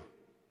purview.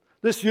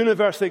 This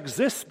universe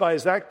exists by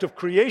his act of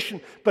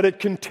creation, but it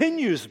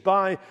continues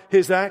by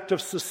his act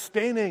of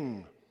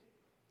sustaining.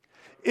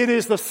 It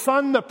is the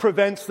Son that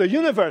prevents the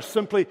universe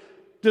simply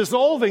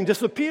dissolving,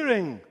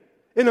 disappearing,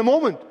 in a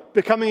moment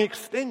becoming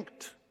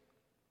extinct.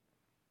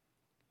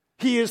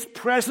 He is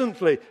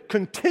presently,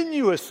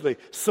 continuously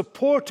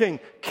supporting,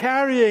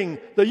 carrying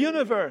the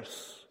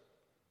universe.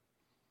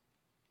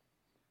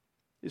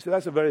 You say,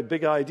 that's a very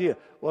big idea.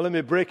 Well, let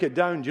me break it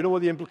down. Do you know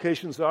what the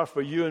implications are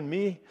for you and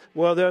me?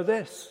 Well, they're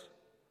this: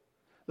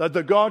 that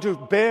the God who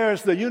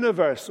bears the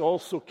universe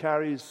also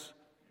carries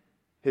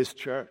his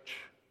church.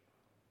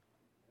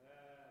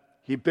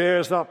 He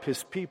bears up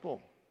his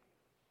people.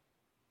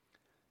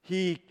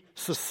 He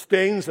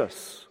sustains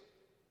us.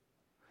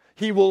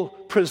 He will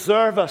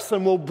preserve us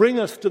and will bring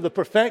us to the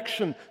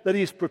perfection that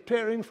he's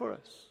preparing for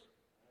us.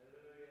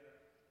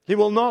 He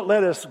will not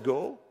let us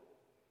go.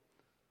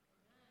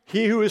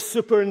 He who is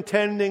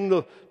superintending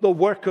the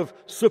work of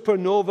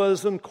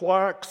supernovas and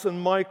quarks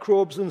and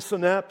microbes and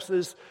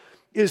synapses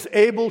is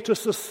able to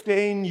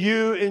sustain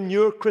you in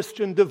your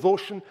Christian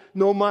devotion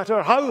no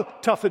matter how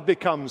tough it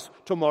becomes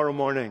tomorrow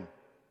morning.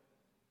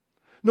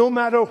 No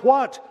matter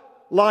what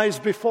lies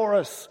before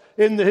us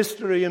in the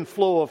history and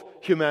flow of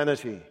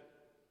humanity.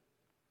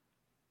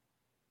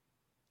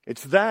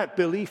 It's that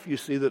belief, you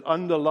see, that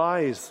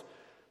underlies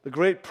the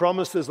great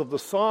promises of the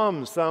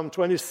Psalms. Psalm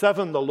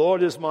 27, the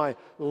Lord is my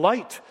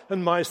light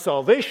and my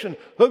salvation.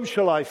 Whom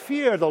shall I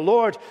fear? The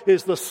Lord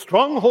is the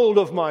stronghold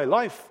of my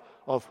life.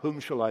 Of whom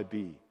shall I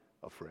be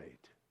afraid?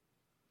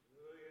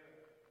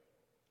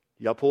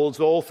 He upholds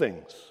all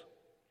things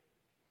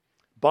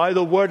by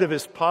the word of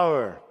his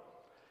power.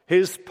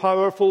 His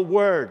powerful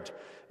word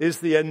is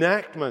the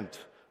enactment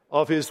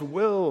of his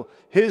will.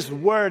 His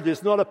word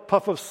is not a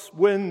puff of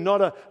wind,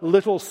 not a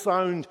little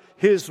sound.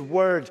 His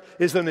word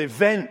is an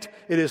event.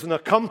 It is an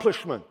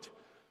accomplishment.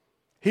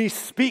 He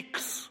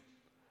speaks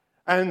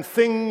and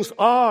things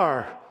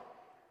are.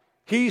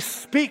 He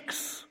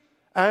speaks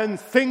and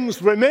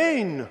things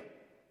remain.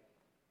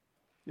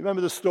 You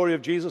remember the story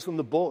of Jesus on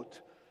the boat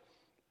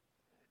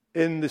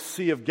in the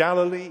Sea of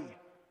Galilee?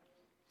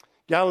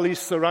 Galilee's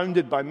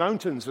surrounded by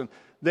mountains, and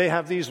they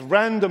have these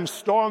random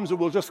storms that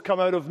will just come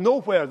out of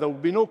nowhere. There will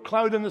be no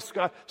cloud in the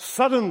sky.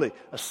 Suddenly,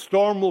 a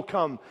storm will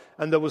come.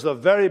 And there was a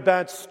very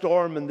bad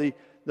storm, and the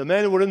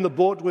men who were in the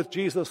boat with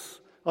Jesus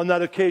on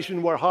that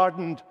occasion were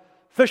hardened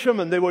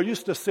fishermen. They were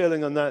used to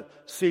sailing on that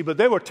sea, but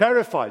they were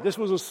terrified. This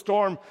was a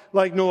storm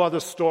like no other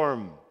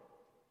storm.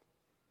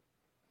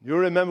 You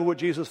remember what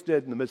Jesus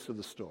did in the midst of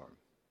the storm.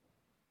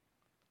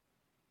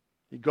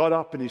 He got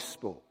up and he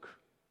spoke.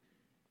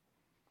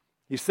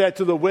 He said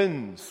to the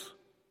winds,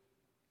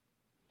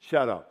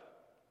 "Shut up."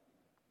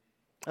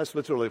 That's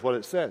literally what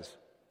it says.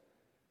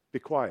 Be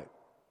quiet.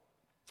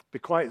 Be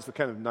quiet is the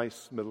kind of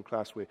nice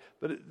middle-class way.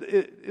 But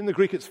in the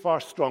Greek, it's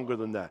far stronger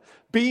than that.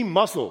 Be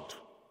muzzled.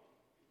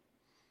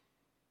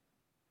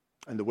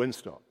 And the wind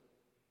stopped.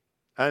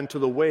 And to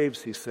the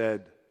waves, he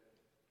said,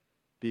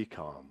 be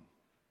calm.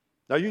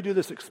 Now you do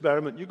this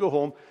experiment. You go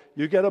home,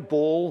 you get a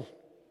bowl,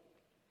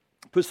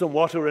 put some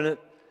water in it,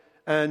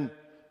 and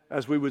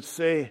as we would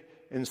say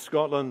in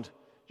Scotland,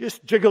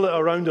 just jiggle it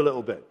around a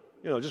little bit.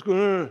 You know, just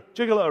go,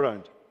 jiggle it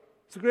around.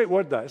 It's a great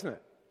word, that, isn't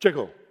it?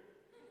 Jiggle.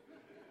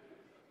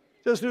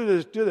 Just do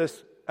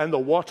this, and the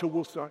water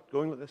will start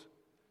going like this.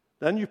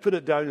 Then you put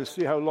it down and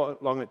see how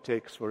long it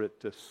takes for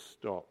it to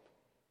stop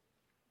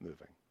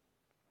moving.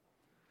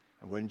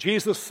 And when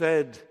Jesus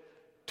said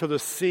to the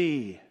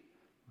sea,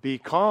 be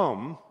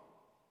calm,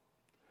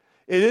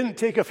 it didn't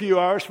take a few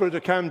hours for it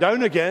to calm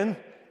down again.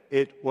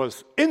 It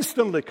was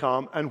instantly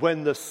calm. And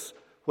when the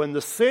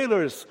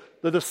sailors,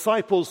 the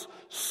disciples,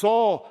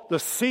 saw the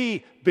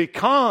sea be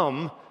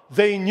calm,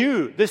 they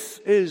knew this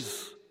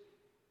is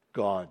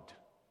God.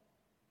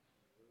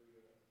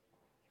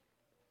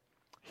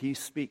 He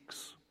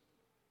speaks,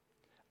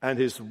 and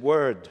his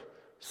word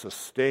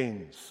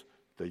sustains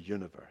the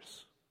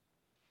universe.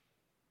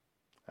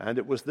 And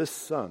it was this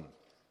Son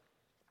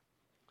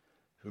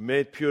who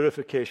made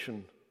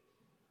purification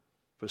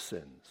for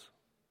sins.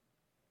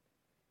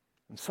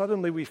 And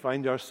suddenly we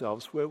find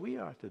ourselves where we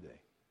are today.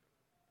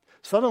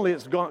 Suddenly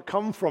it's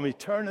come from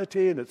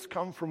eternity and it's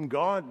come from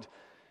God.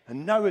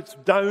 And now it's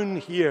down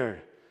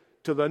here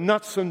to the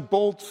nuts and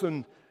bolts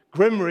and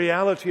grim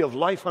reality of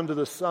life under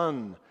the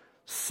sun.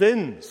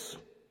 Sins.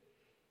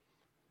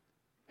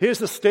 Here's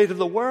the state of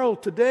the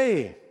world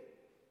today.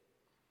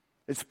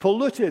 It's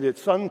polluted,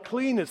 it's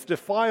unclean, it's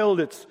defiled,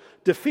 it's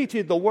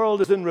defeated. The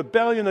world is in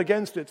rebellion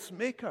against its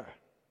maker.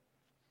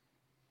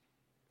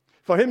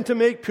 For him to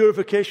make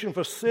purification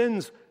for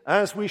sins,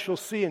 as we shall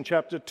see in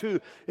chapter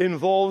 2,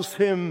 involves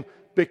him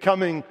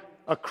becoming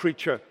a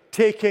creature,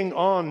 taking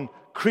on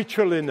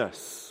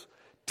creatureliness,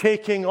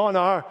 taking on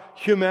our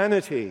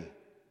humanity,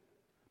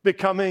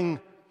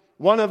 becoming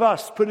one of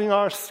us, putting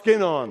our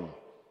skin on,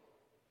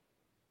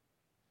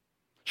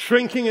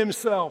 shrinking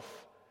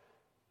himself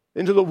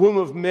into the womb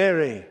of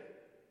Mary,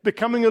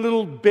 becoming a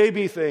little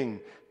baby thing,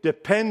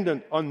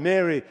 dependent on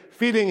Mary,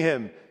 feeding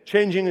him,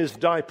 changing his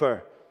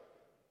diaper.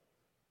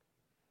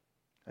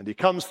 And he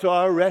comes to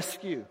our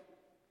rescue.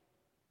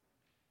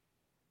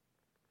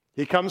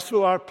 He comes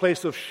to our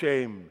place of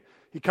shame.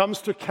 He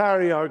comes to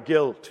carry our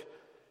guilt.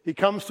 He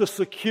comes to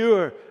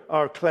secure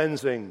our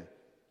cleansing.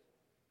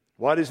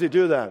 Why does he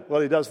do that?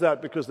 Well, he does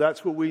that because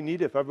that's what we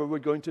need if ever we're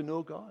going to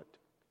know God.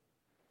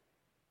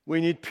 We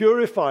need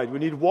purified, we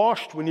need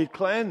washed, we need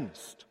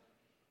cleansed.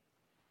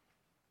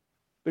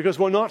 Because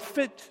we're not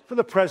fit for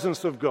the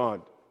presence of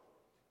God.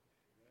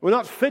 We're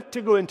not fit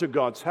to go into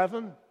God's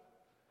heaven.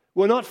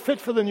 We're not fit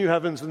for the new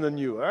heavens and the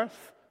new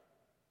earth.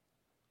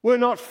 We're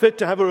not fit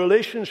to have a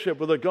relationship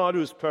with a God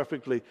who is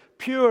perfectly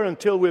pure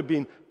until we've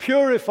been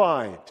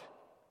purified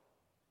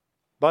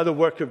by the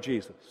work of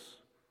Jesus.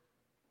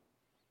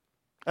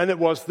 And it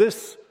was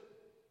this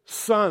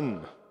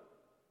Son,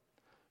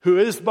 who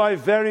is by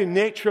very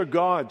nature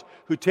God,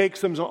 who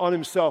takes on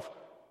himself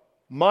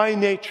my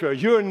nature,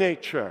 your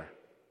nature,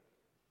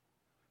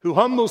 who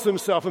humbles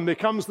himself and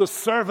becomes the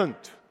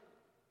servant,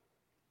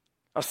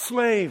 a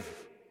slave,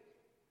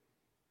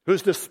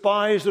 who's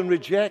despised and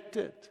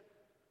rejected,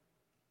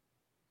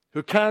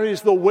 who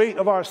carries the weight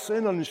of our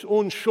sin on his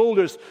own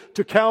shoulders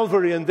to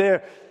Calvary and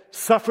there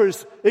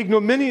suffers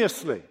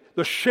ignominiously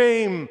the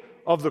shame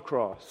of the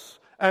cross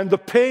and the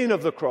pain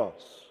of the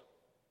cross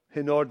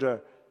in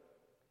order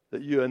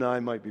that you and I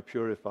might be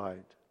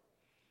purified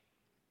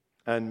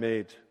and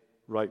made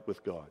right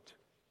with God.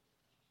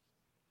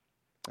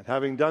 And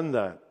having done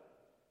that,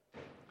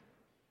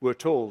 we're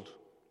told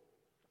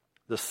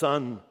the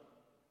Son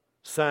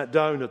sat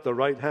down at the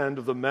right hand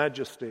of the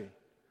Majesty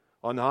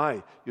on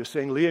high. You're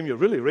saying, Liam, you're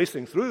really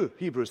racing through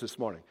Hebrews this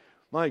morning.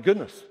 My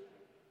goodness.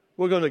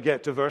 We're going to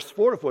get to verse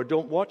 4 if we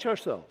don't watch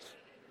ourselves.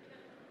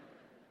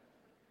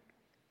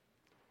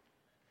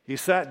 He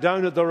sat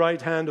down at the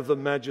right hand of the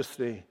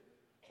Majesty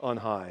on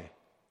high.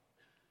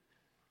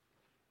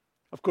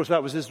 Of course,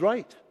 that was his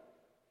right.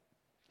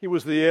 He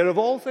was the heir of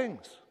all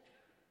things.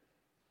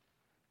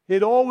 He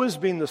had always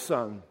been the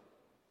Son.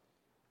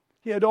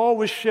 He had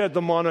always shared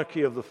the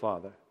monarchy of the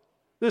Father.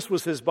 This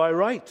was his by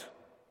right.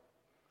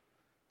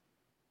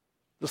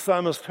 The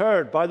psalmist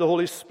heard by the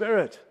Holy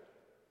Spirit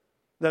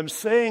them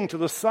saying to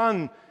the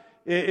Son,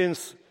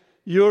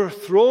 "Your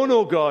throne,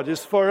 O God,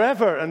 is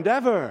forever and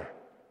ever."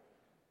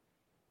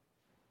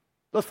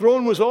 The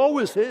throne was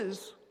always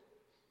his.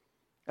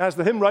 As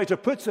the hymn writer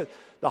puts it,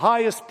 the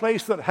highest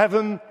place that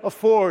heaven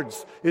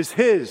affords is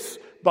his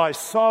by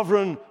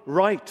sovereign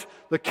right,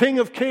 the King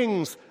of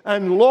kings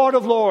and Lord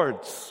of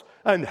lords,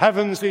 and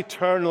heaven's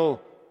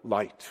eternal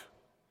light.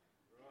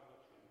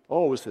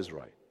 Always his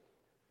right.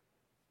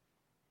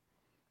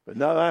 But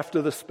now,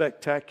 after the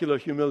spectacular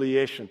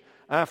humiliation,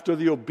 after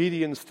the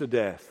obedience to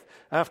death,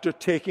 after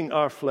taking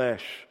our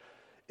flesh,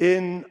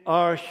 in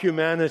our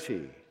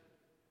humanity,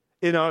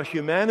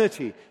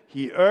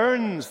 he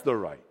earns the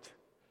right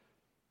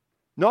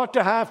not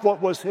to have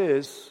what was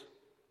his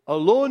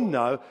alone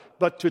now,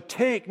 but to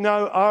take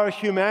now our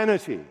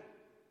humanity,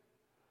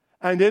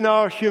 and in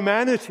our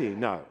humanity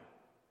now,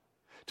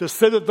 to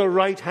sit at the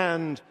right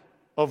hand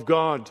of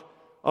God,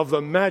 of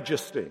the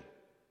Majesty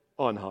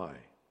on high.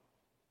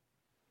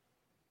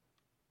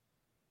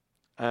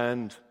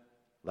 And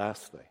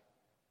lastly,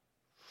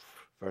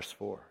 verse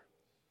 4.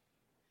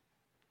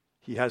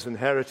 He has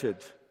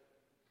inherited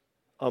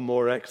a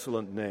more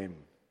excellent name.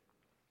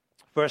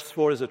 Verse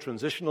 4 is a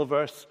transitional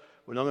verse.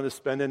 We're not going to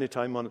spend any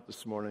time on it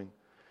this morning,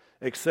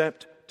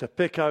 except to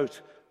pick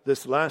out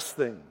this last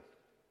thing.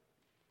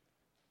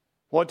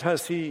 What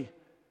has he...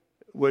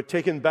 We're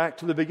taken back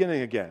to the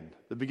beginning again.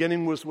 The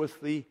beginning was with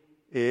the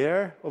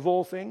heir of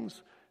all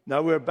things.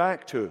 Now we're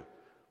back to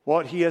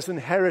what he has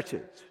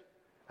inherited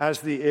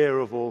as the heir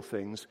of all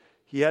things.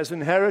 He has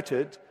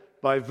inherited,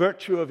 by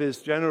virtue of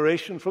his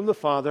generation from the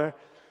Father,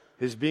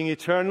 his being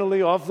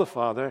eternally of the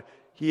Father,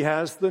 he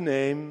has the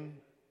name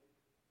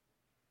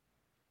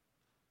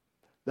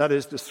that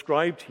is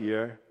described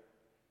here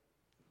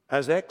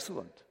as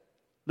excellent,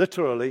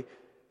 literally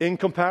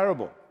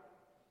incomparable.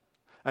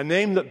 A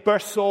name that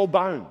bursts all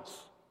bounds.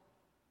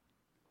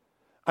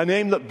 A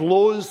name that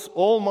blows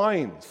all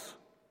minds.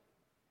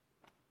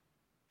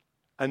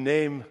 A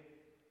name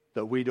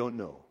that we don't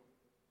know.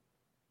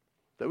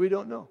 That we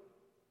don't know.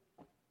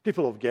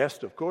 People have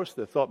guessed, of course.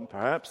 They thought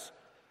perhaps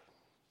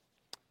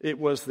it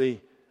was the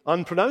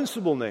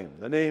unpronounceable name,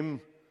 the name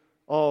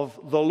of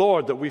the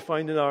Lord that we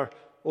find in our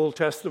Old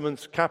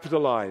Testaments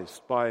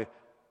capitalized by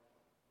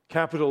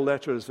capital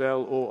letters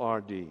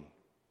L-O-R-D.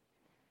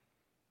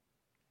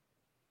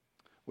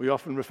 We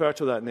often refer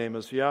to that name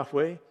as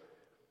Yahweh.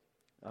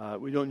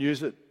 We don't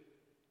use it.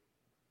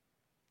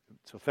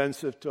 It's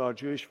offensive to our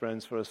Jewish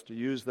friends for us to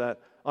use that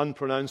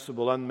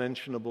unpronounceable,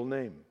 unmentionable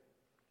name.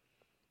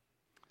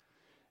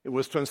 It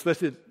was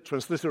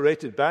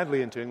transliterated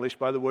badly into English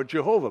by the word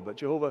Jehovah, but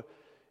Jehovah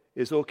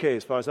is okay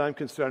as far as I'm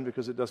concerned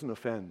because it doesn't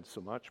offend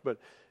so much. But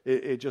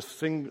it just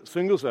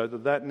singles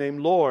out that name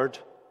Lord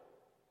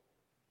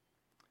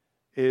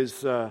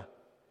is the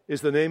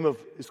name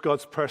of, is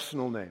God's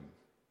personal name.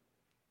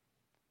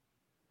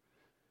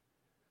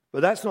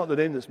 But that's not the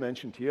name that's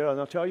mentioned here, and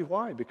I'll tell you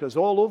why. Because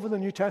all over the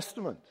New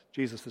Testament,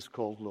 Jesus is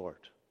called Lord.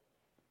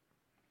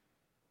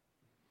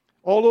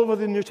 All over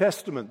the New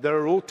Testament, there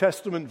are Old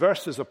Testament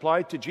verses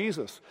applied to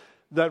Jesus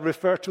that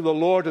refer to the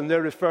Lord, and they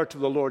refer to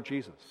the Lord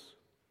Jesus.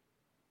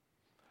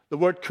 The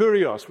word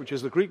kurios, which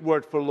is the Greek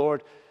word for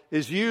Lord,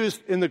 is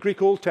used in the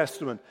Greek Old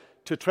Testament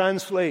to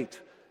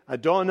translate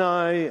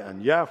Adonai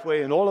and Yahweh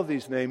and all of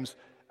these names,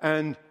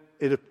 and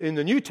in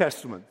the New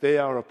Testament, they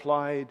are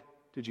applied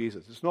to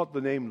Jesus. It's not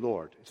the name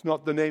Lord. It's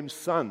not the name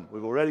Son.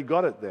 We've already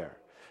got it there.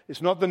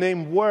 It's not the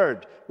name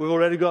Word. We've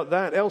already got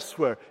that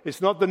elsewhere.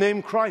 It's not the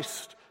name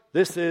Christ.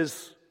 This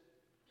is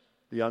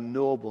the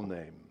unknowable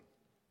name.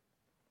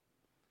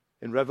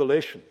 In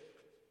Revelation,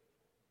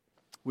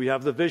 we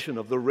have the vision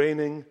of the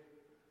reigning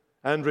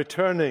and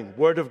returning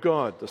Word of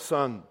God, the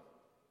Son.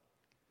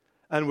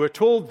 And we're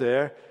told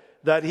there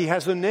that he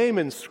has a name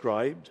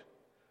inscribed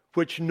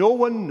which no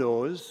one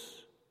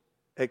knows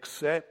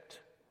except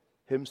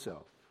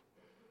himself.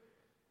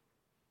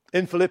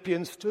 In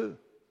Philippians 2,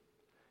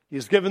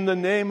 he's given the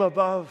name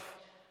above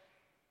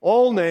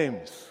all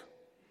names.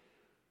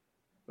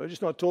 We're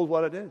just not told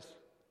what it is,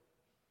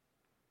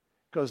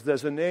 because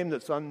there's a name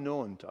that's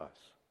unknown to us.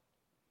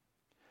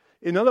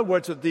 In other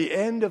words, at the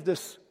end of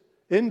this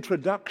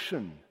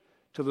introduction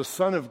to the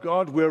Son of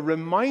God, we're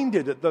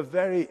reminded at the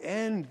very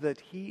end that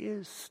he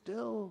is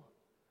still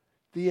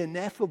the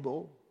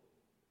ineffable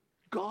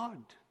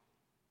God.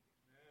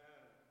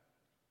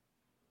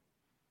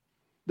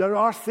 There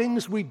are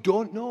things we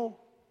don't know.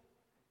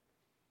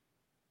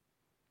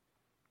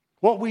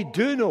 What we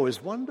do know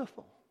is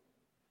wonderful.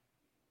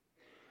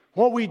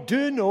 What we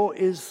do know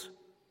is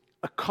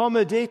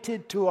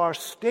accommodated to our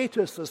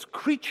status as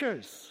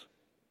creatures.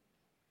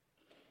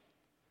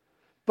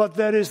 But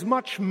there is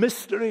much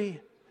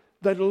mystery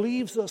that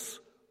leaves us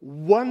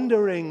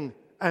wondering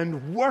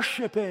and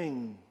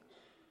worshiping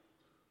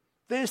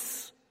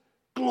this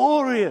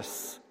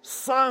glorious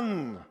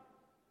Son,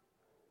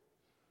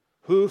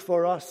 who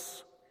for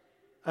us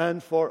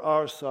and for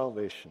our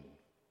salvation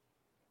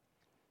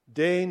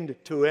deigned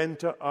to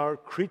enter our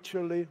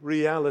creaturely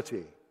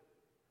reality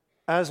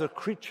as a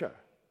creature,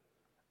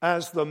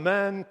 as the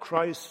man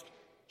Christ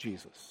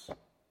Jesus,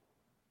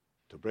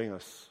 to bring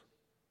us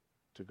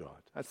to God.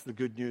 That's the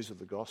good news of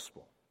the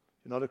gospel.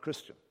 You're not a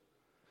Christian.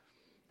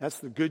 That's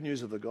the good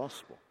news of the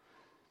gospel.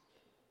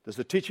 Does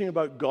the teaching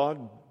about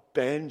God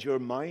bend your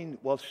mind?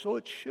 Well, so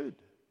it should.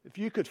 If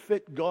you could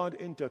fit God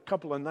into a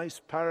couple of nice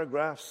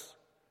paragraphs,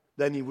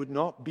 then he would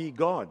not be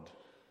God.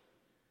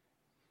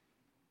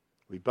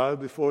 We bow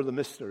before the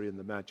mystery and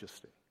the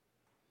majesty.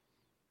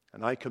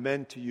 And I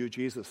commend to you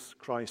Jesus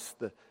Christ,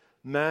 the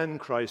man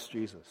Christ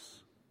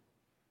Jesus,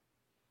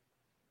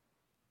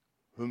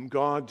 whom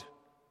God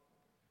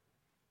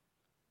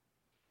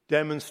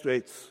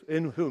demonstrates,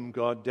 in whom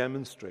God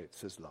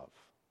demonstrates his love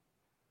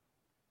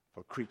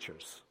for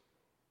creatures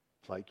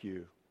like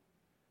you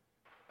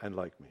and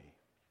like me.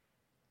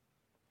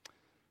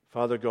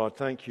 Father God,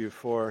 thank you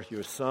for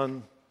your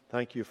Son.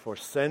 Thank you for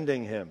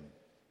sending him.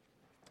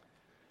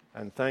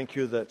 And thank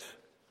you that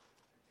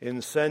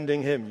in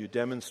sending him, you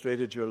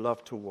demonstrated your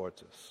love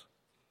towards us.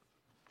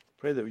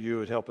 Pray that you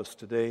would help us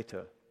today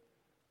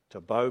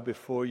to bow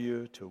before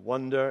you, to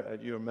wonder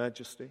at your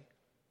majesty,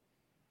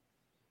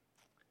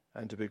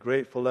 and to be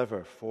grateful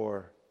ever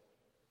for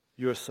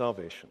your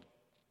salvation.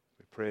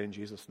 We pray in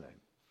Jesus'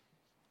 name.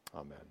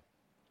 Amen.